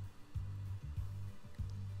disgusting.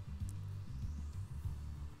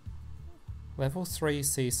 Level 3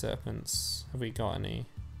 Sea Serpents. Have we got any?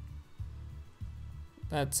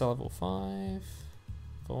 That's a level 5,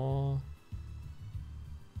 4.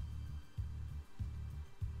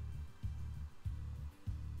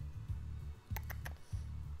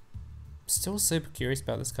 still super curious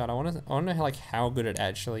about this card. I want to know like how good it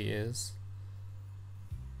actually is.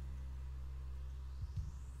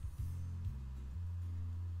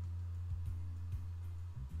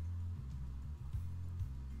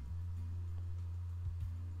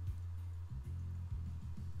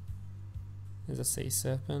 There's a Sea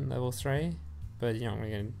Serpent, level 3, but you're not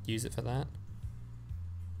really going to use it for that.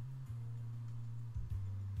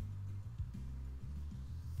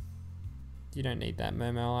 You don't need that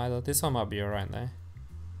Mermail either. This one might be alright though.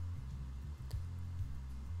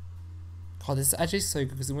 God, this is actually so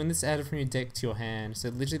good because when this is added from your deck to your hand, so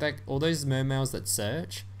literally like all those Mermails that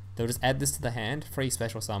search, they'll just add this to the hand, free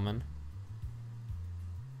special summon.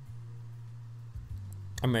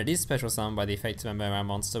 I mean, it is special summon by the effect of a Mermail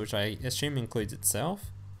monster, which I assume includes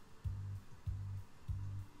itself.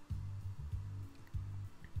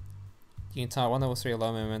 You can tile 1 level 3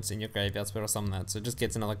 low moments in your graveyard special summon that, so it just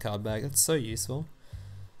gets another card back. That's so useful.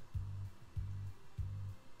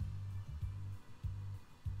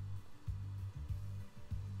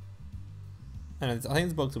 I think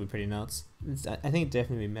this box will be pretty nuts. I think it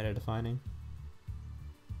definitely be meta defining.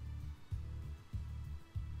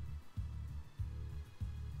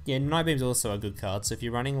 Yeah, Night Beam's also a good card, so if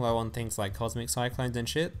you're running low on things like Cosmic Cyclones and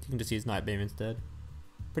shit, you can just use Night Beam instead.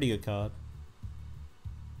 Pretty good card.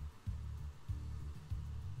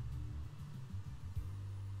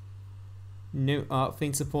 No Arc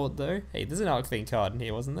Fiend support though. Hey, there's an Arc Fiend card in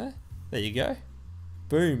here, wasn't there? There you go.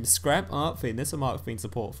 Boom, scrap Arc Fiend. There's some Arc Fiend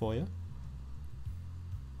support for you.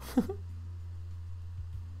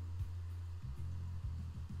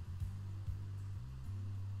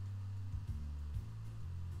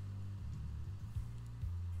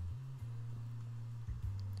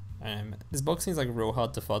 This box seems like real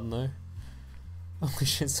hard to fund though. Holy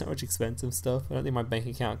shit, so much expensive stuff. I don't think my bank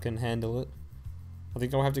account can handle it. I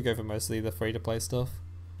think I'll have to go for mostly the free to play stuff.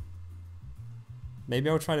 Maybe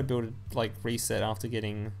I'll try to build like reset after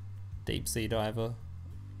getting Deep Sea Diver.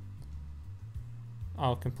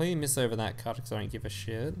 I'll completely miss over that card because I don't give a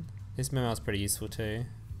shit. This Mermail's pretty useful too.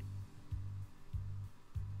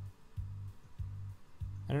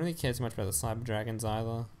 I don't really care too much about the Cyber Dragons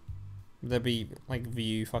either. They'll be like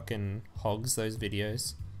view fucking hogs those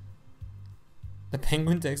videos. The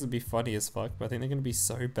penguin decks would be funny as fuck, but I think they're gonna be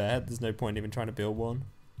so bad there's no point even trying to build one.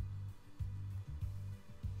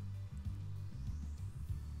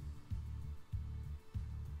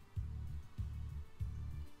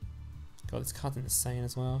 God, this card's insane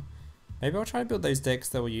as well. Maybe I'll try to build those decks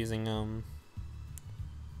that were using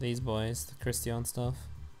these boys, the Christian stuff.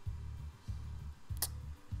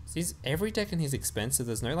 Every deck in here is expensive.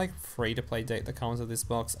 There's no like free to play deck that comes with this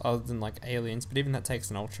box other than like aliens, but even that takes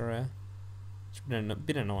an ultra rare. Which would be a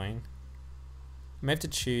bit annoying. I may have to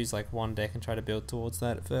choose like one deck and try to build towards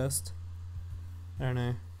that at first. I don't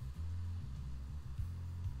know.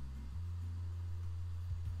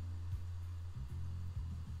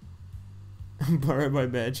 Borrow my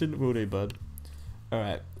mansion? Will do, bud.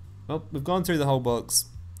 Alright. Well, we've gone through the whole box.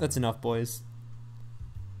 That's enough, boys.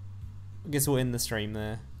 I guess we'll end the stream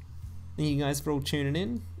there. Thank you guys for all tuning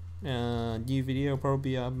in. New video will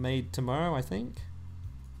probably be made tomorrow, I think.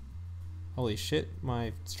 Holy shit,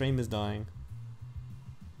 my stream is dying.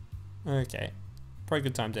 Okay. Probably a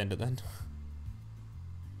good time to end it then.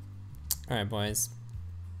 Alright, boys.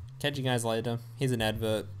 Catch you guys later. Here's an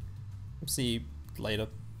advert. See you later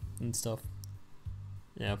and stuff.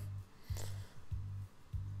 Yeah.